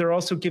 but they're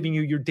also giving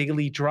you your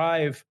daily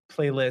drive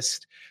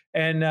playlist.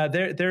 And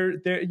they're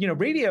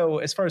radio,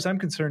 as far as I'm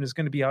concerned, is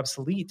going to be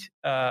obsolete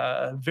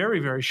very,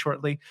 very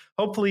shortly.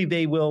 Hopefully,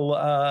 they will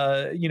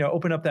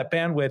open up that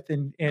bandwidth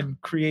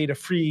and create a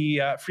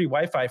free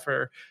Wi-Fi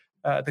for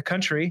the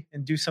country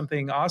and do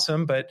something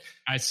awesome. But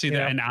I see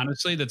that, and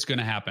honestly, that's going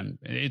to happen.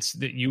 It's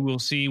that you will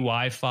see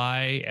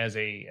Wi-Fi as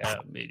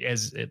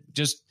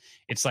it's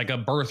like a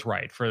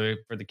birthright for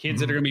the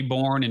kids that are going to be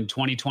born in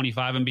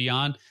 2025 and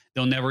beyond.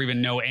 They'll never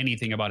even know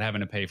anything about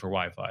having to pay for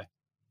Wi-Fi.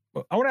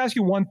 I want to ask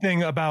you one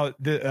thing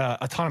about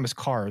the autonomous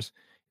cars.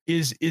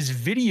 Is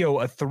video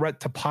a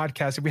threat to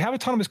podcasts? If we have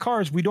autonomous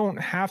cars, we don't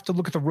have to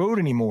look at the road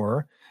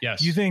anymore.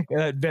 Yes. Do you think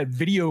that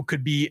video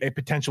could be a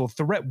potential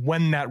threat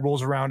when that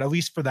rolls around, at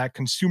least for that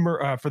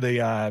consumer, for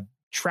the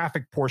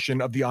traffic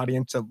portion of the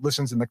audience that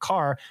listens in the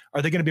car?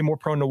 Are they going to be more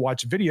prone to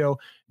watch video?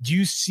 Do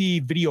you see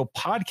video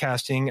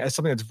podcasting as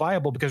something that's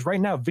viable? Because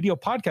right now, video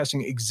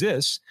podcasting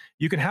exists.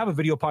 You can have a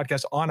video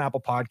podcast on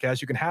Apple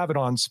Podcasts. You can have it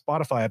on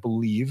Spotify, I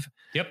believe.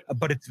 Yep.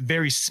 But it's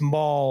very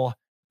small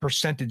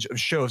percentage of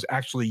shows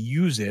actually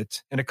use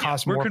it, and it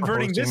costs more. We're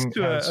converting this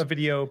to a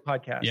video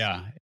podcast.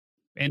 Yeah.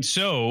 And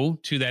so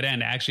to that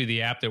end, actually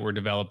the app that we're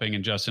developing,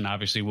 and Justin,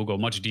 obviously we'll go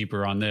much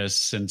deeper on this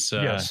since,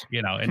 yes.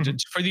 And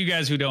for you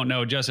guys who don't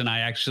know, Justin and I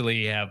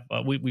actually have,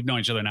 we've known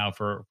each other now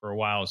for a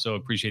while. So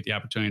appreciate the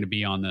opportunity to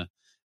be on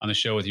the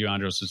show with you,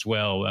 Andros, as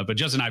well. But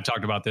Justin and I have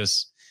talked about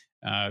this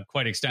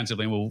quite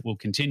extensively, and we'll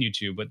continue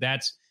to, but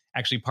that's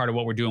actually part of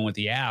what we're doing with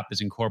the app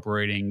is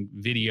incorporating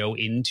video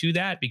into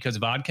that, because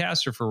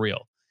vodcasts are for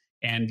real.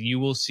 And you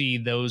will see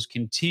those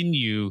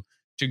continue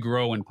to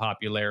grow in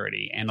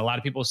popularity. And a lot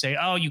of people say,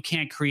 oh, you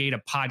can't create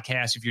a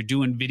podcast if you're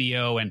doing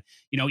video, and,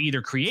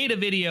 either create a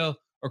video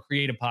or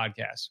create a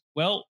podcast.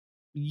 Well,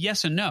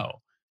 yes and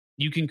no.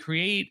 You can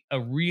create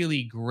a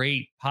really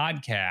great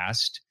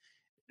podcast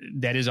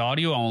that is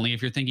audio only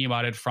if you're thinking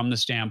about it from the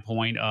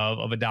standpoint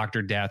of a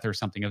Dr. Death or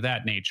something of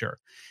that nature.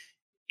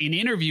 An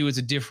interview is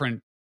a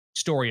different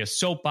story. A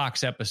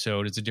soapbox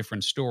episode is a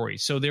different story.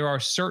 So there are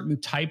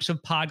certain types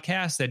of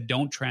podcasts that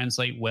don't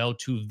translate well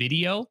to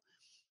video.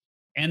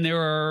 And there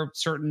are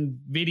certain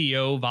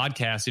video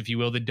vodcasts, if you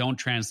will, that don't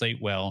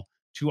translate well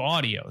to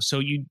audio. So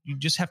you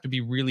just have to be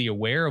really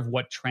aware of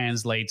what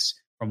translates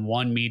from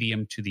one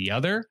medium to the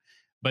other.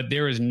 But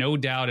there is no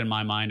doubt in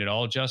my mind at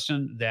all,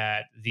 Justin,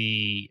 that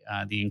the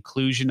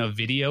inclusion of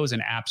video is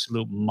an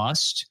absolute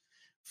must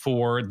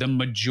for the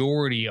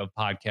majority of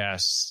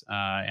podcasts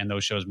and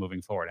those shows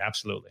moving forward.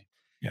 Absolutely.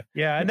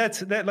 Yeah. And that's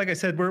that, like I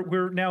said,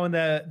 we're now in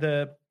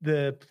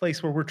the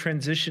place where we're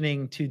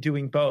transitioning to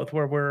doing both,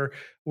 where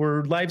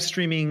we're live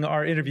streaming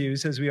our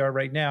interviews as we are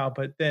right now,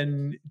 but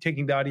then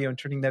taking the audio and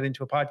turning that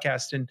into a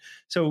podcast. And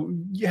so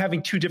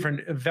having two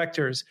different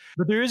vectors.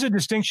 But there is a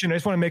distinction. I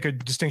just want to make a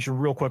distinction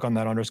real quick on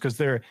that, Andros, because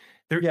there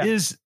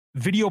is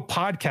video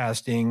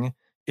podcasting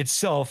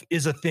itself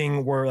is a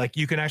thing where like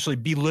you can actually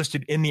be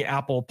listed in the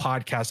Apple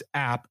Podcast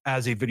app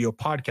as a video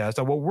podcast.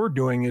 Now, what we're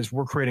doing is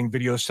we're creating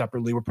videos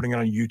separately. We're putting it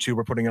on YouTube.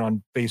 We're putting it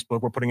on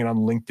Facebook. We're putting it on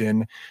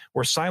LinkedIn.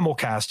 We're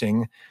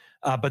simulcasting.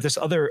 But this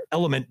other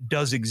element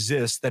does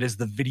exist. That is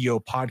the video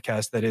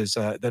podcast. That is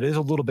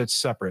a little bit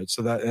separate.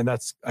 So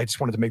that's I just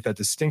wanted to make that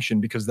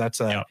distinction because that's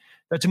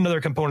another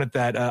component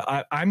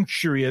that I'm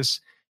curious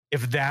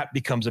if that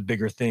becomes a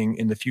bigger thing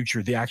in the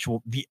future, the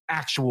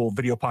actual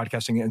video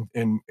podcasting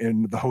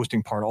and the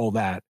hosting part, all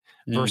that,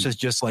 versus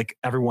just like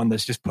everyone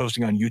that's just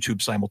posting on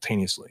YouTube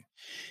simultaneously.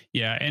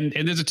 Yeah. And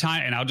there's a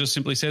time, and I'll just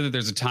simply say that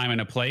there's a time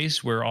and a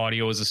place where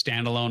audio as a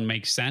standalone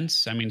makes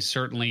sense. I mean,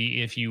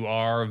 certainly if you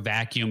are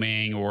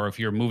vacuuming or if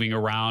you're moving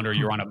around or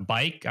you're on a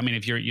bike, I mean,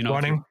 if you're,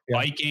 running,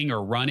 biking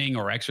or running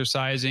or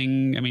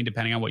exercising, I mean,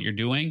 depending on what you're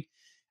doing,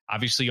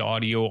 obviously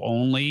audio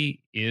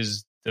only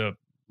is the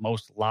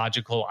most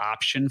logical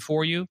option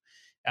for you.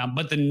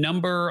 But the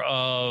number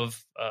of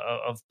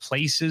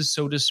places,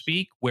 so to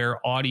speak,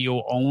 where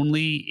audio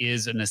only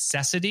is a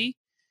necessity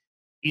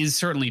is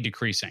certainly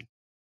decreasing.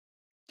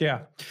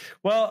 Yeah.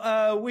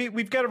 Well,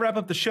 we've got to wrap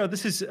up the show.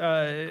 This is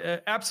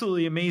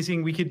absolutely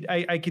amazing.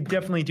 I could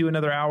definitely do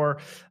another hour.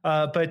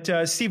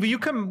 But Steve,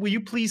 will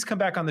you please come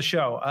back on the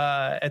show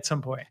at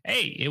some point?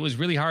 Hey, it was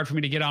really hard for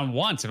me to get on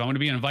once. If I'm going to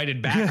be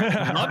invited back,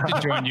 I'd love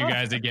to join you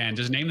guys again.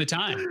 Just name the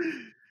time.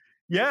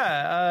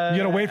 Yeah, you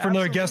got to wait for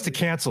another guest to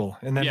cancel,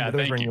 and then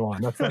they bring you on.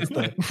 That's I'm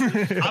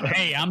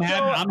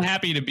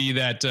happy to be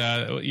that.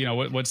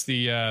 What's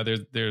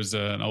the there's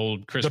an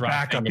old Chris Rock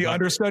backup, the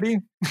understudy.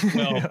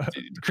 Well,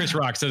 Chris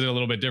Rock says it a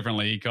little bit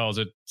differently. He calls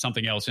it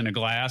something else in a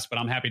glass, but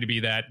I'm happy to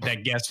be that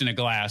guest in a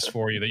glass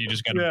for you that you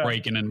just got to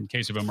break in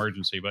case of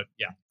emergency. But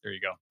yeah, there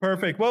you go.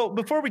 Perfect. Well,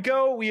 before we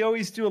go, we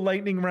always do a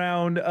lightning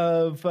round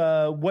of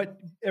what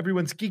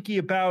everyone's geeky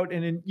about,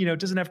 and it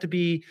doesn't have to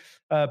be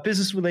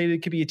business related.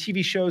 It could be a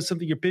TV show,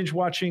 something you're binge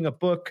watching, a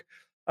book,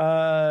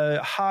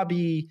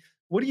 hobby.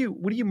 What are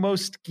you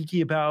most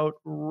geeky about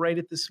right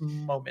at this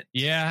moment?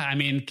 Yeah, I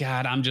mean,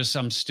 God, I'm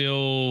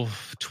still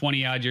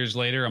 20 odd years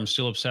later. I'm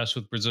still obsessed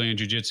with Brazilian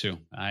Jiu-Jitsu.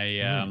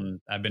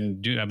 I've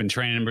been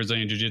training in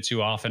Brazilian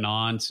Jiu-Jitsu off and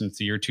on since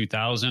the year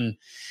 2000.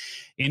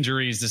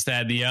 Injuries, this,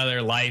 that, the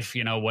other, life,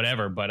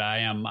 whatever. But I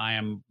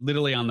am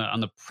literally on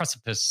the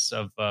precipice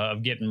of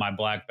getting my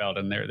black belt,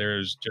 and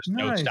there's just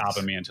no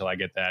stopping me until I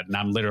get that. And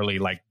I'm literally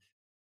like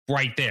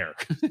right there.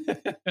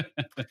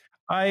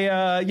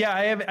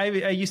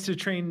 I used to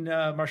train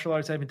martial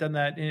arts. I haven't done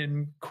that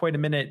in quite a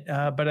minute,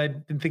 but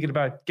I've been thinking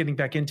about getting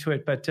back into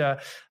it. But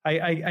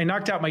I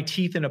knocked out my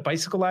teeth in a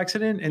bicycle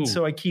accident, and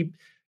so I keep.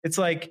 It's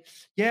like,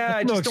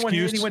 I just don't want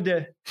anyone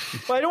to.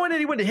 Well, I don't want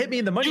anyone to hit me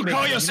in the money. You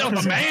call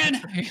yourself a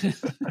man?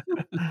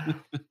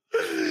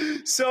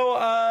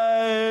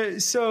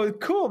 So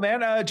cool,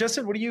 man.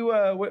 Justin, what do you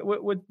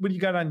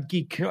got on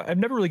geek? I've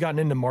never really gotten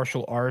into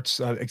martial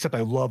arts, except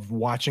I love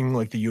watching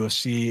like the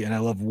UFC and I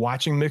love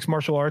watching mixed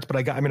martial arts. But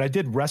I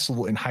did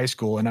wrestle in high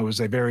school, and I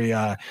was a very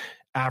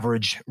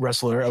average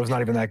wrestler. I was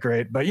not even that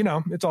great, but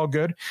it's all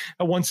good.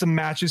 I won some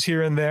matches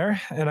here and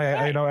there, and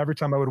I every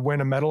time I would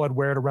win a medal, I'd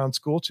wear it around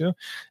school too.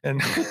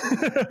 And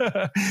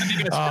I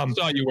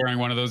saw you wearing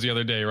one of those the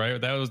other day,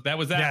 right? That was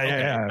that.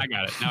 Yeah. I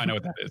got it. Now I know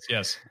what that is.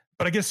 Yes.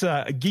 But I guess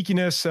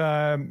geekiness,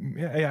 I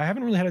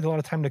haven't really had a lot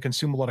of time to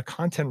consume a lot of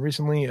content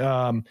recently.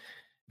 I'm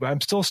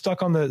still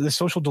stuck on the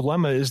Social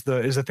Dilemma is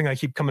the thing I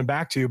keep coming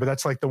back to, but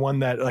that's like the one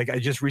that like I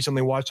just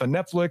recently watched on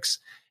Netflix.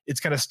 It's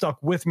kind of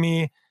stuck with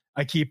me.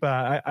 I keep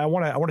I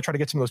want to try to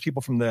get some of those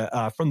people from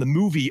the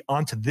movie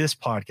onto this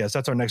podcast.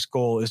 That's our next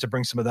goal, is to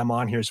bring some of them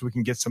on here so we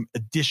can get some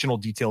additional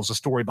details, the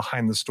story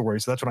behind the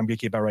story. So that's what I'm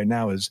geeky about right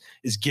now is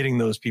getting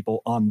those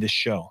people on this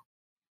show.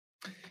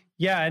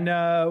 Yeah,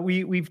 and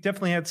we've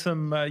definitely had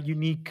some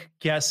unique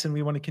guests, and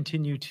we want to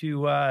continue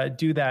to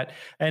do that.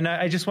 And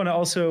I just want to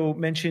also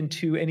mention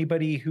to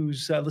anybody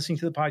who's listening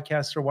to the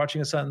podcast or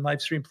watching us on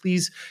live stream,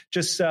 please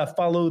just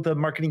follow the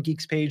Marketing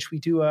Geeks page. We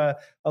do a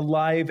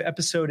live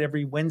episode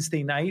every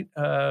Wednesday night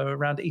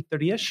around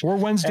 8:30ish, or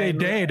Wednesday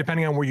day,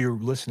 depending on where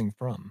you're listening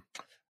from.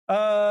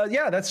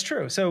 Yeah, that's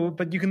true. So,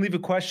 but you can leave a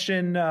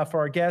question for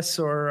our guests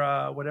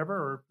or whatever,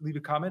 or leave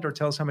a comment or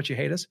tell us how much you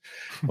hate us,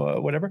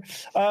 whatever.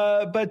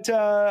 But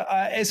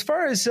as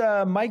far as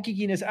my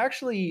geekiness,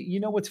 actually,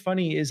 what's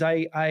funny is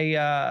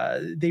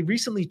they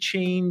recently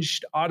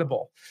changed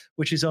Audible,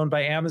 which is owned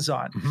by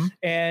Amazon,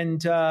 and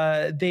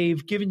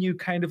they've given you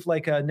kind of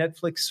like a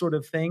Netflix sort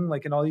of thing,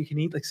 like an all you can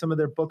eat. Like some of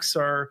their books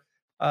are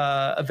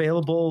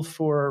available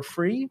for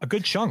free. A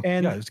good chunk.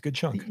 And it's a good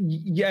chunk.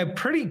 Yeah,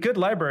 pretty good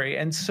library.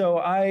 And so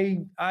I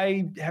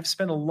have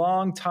spent a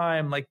long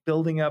time like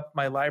building up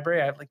my library.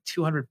 I have like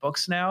 200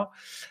 books now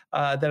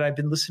that I've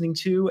been listening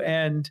to.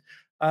 And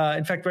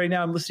in fact, right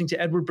now I'm listening to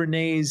Edward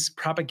Bernays'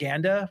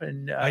 Propaganda.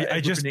 And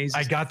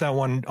I got that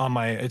one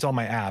it's on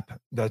my app.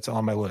 That's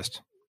on my list.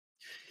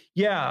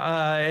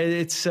 Yeah,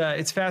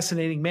 it's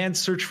fascinating. Man's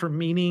Search for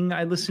Meaning.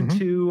 I listen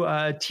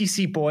to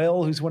T.C.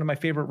 Boyle, who's one of my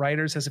favorite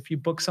writers, has a few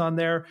books on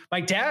there. My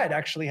dad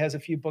actually has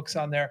a few books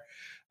on there,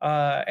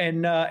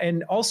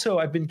 and also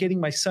I've been getting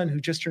my son,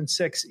 who just turned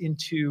 6,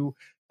 into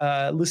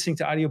listening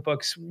to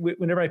audiobooks.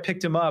 Whenever I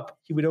picked him up,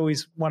 he would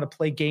always want to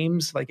play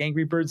games like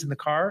Angry Birds in the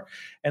car.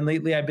 And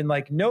lately, I've been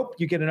like, nope,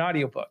 you get an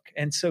audiobook.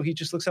 And so he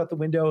just looks out the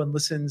window and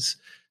listens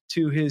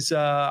to his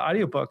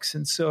audiobooks.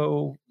 And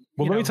so.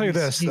 Well, let me tell you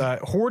this,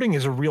 hoarding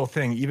is a real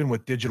thing, even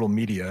with digital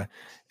media.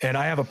 And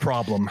I have a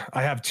problem.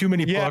 I have too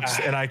many books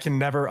and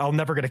I'll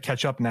never get to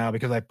catch up now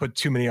because I put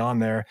too many on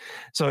there.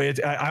 So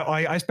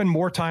I spend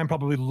more time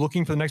probably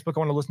looking for the next book I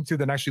want to listen to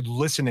than actually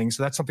listening.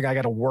 So that's something I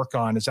got to work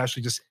on, is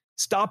actually just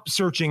stop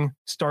searching,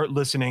 start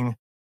listening.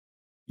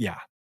 Yeah.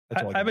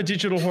 I'm a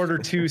digital hoarder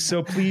too.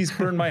 So please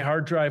burn my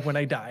hard drive when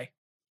I die.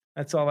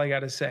 That's all I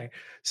got to say.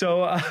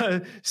 So,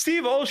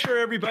 Steve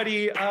Olsher,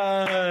 everybody,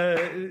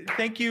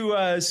 thank you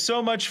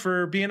so much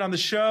for being on the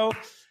show.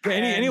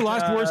 Any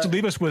last words to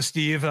leave us with,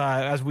 Steve,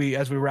 as we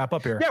wrap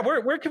up here? Yeah,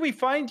 where can we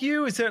find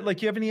you? Is there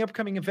you have any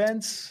upcoming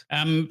events?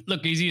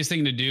 Look, easiest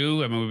thing to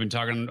do. I mean, we've been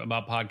talking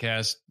about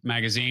Podcast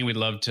Magazine. We'd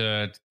love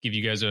to give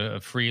you guys a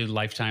free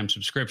lifetime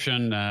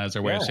subscription as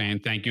our way of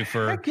saying thank you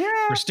for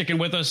sticking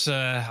with us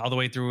all the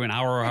way through an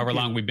hour or however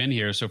long we've been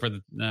here. So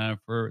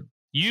for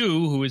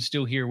you who is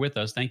still here with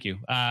us, thank you.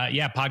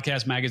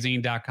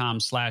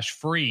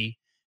 Podcastmagazine.com/free.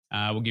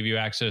 We'll give you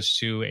access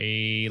to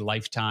a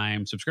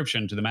lifetime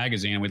subscription to the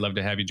magazine, and we'd love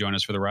to have you join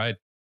us for the ride.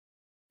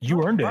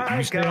 You earned it.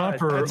 You stayed on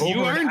for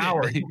over an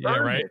hour. Yeah,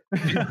 right.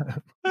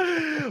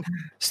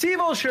 Steve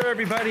Olsher,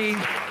 everybody.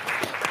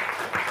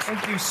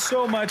 Thank you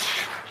so much.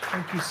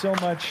 Thank you so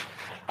much.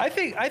 I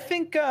think I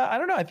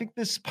don't know. I think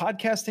this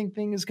podcasting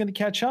thing is going to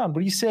catch on.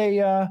 What do you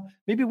say?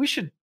 Maybe we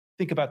should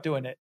think about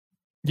doing it.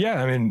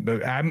 Yeah, I mean,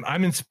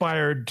 I'm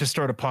inspired to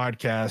start a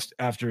podcast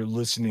after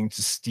listening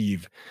to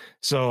Steve.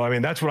 So, I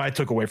mean, that's what I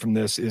took away from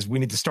this: is we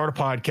need to start a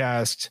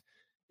podcast.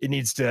 It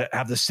needs to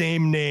have the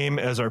same name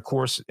as our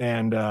course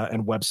and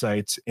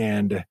websites,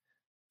 and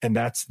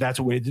that's what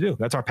we need to do.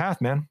 That's our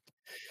path, man.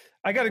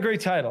 I got a great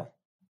title.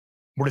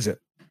 What is it?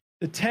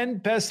 The 10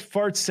 best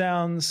fart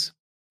sounds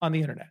on the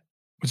internet.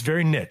 It's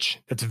very niche.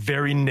 That's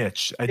very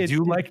niche. I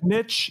do like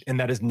niche, and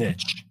that is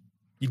niche.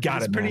 You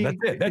got it, man.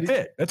 That's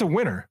it. That's a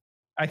winner.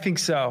 I think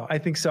so. I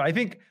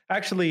think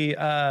actually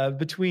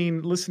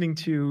between listening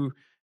to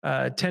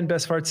 10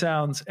 best fart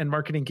sounds and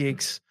Marketing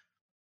Geeks,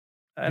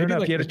 I don't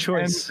know if you had a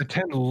choice. The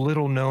 10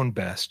 little known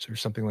best or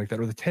something like that,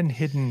 or the 10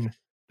 hidden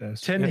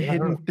best. 10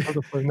 hidden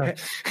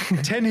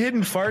 10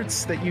 hidden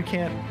farts that you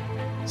can't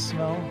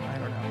smell. I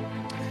don't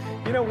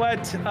know. You know what,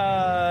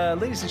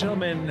 ladies and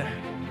gentlemen,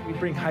 we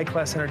bring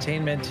high-class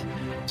entertainment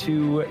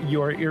to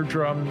your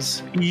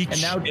eardrums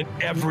each and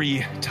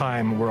every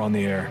time we're on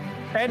the air.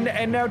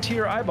 And now to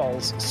your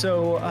eyeballs.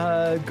 So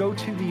go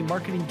to the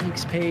Marketing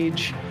Geeks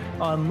page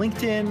on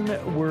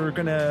LinkedIn. We're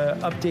going to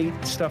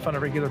update stuff on a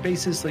regular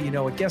basis, let you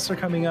know what guests are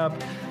coming up.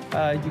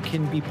 You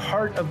can be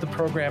part of the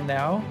program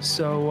now.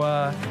 So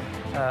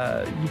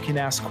you can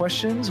ask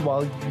questions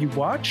while you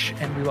watch,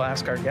 and we will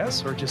ask our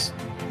guests, or just,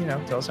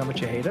 tell us how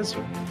much you hate us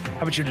or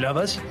how much you love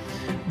us.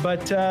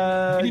 But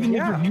even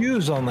leave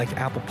reviews on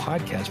Apple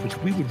Podcasts, which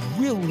we would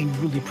really,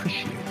 really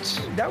appreciate.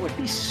 That would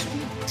be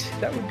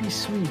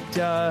sweet.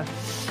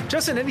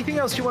 Justin, anything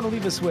else you want to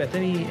leave us with?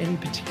 Any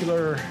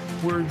particular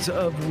words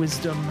of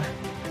wisdom?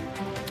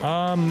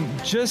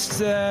 Just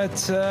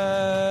that,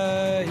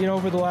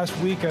 over the last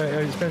week,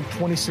 I spent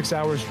 26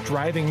 hours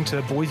driving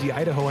to Boise,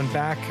 Idaho and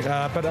back.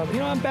 But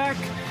I'm back.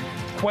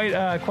 Quite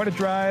a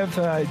drive.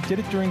 Did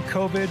it during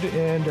COVID,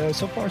 and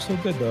so far so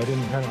good though. I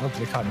don't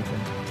think it caught anything.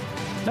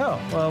 No,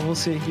 well, we'll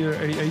see.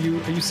 Are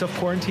you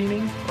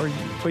self-quarantining,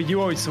 but you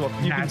always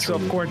been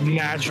self-quarantining?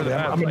 Naturally,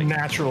 I'm a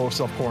natural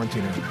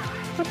self-quarantiner.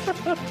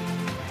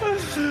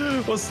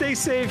 Well, stay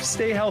safe,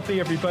 stay healthy,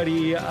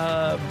 everybody.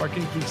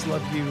 Marketing Geeks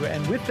love you,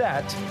 and with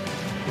that,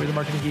 we're the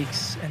Marketing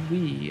Geeks, and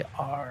we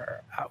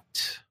are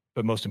out.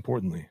 But most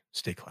importantly,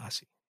 stay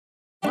classy.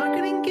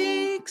 Marketing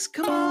Geeks,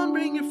 come on,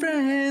 bring your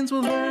friends.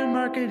 We'll learn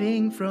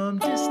marketing from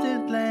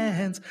distant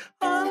lands.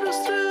 Andre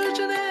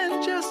Sturgeon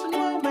and Justin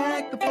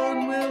Womack. The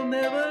fun will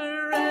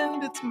never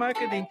end. It's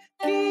Marketing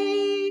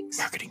Geeks.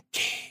 Marketing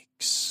Geeks.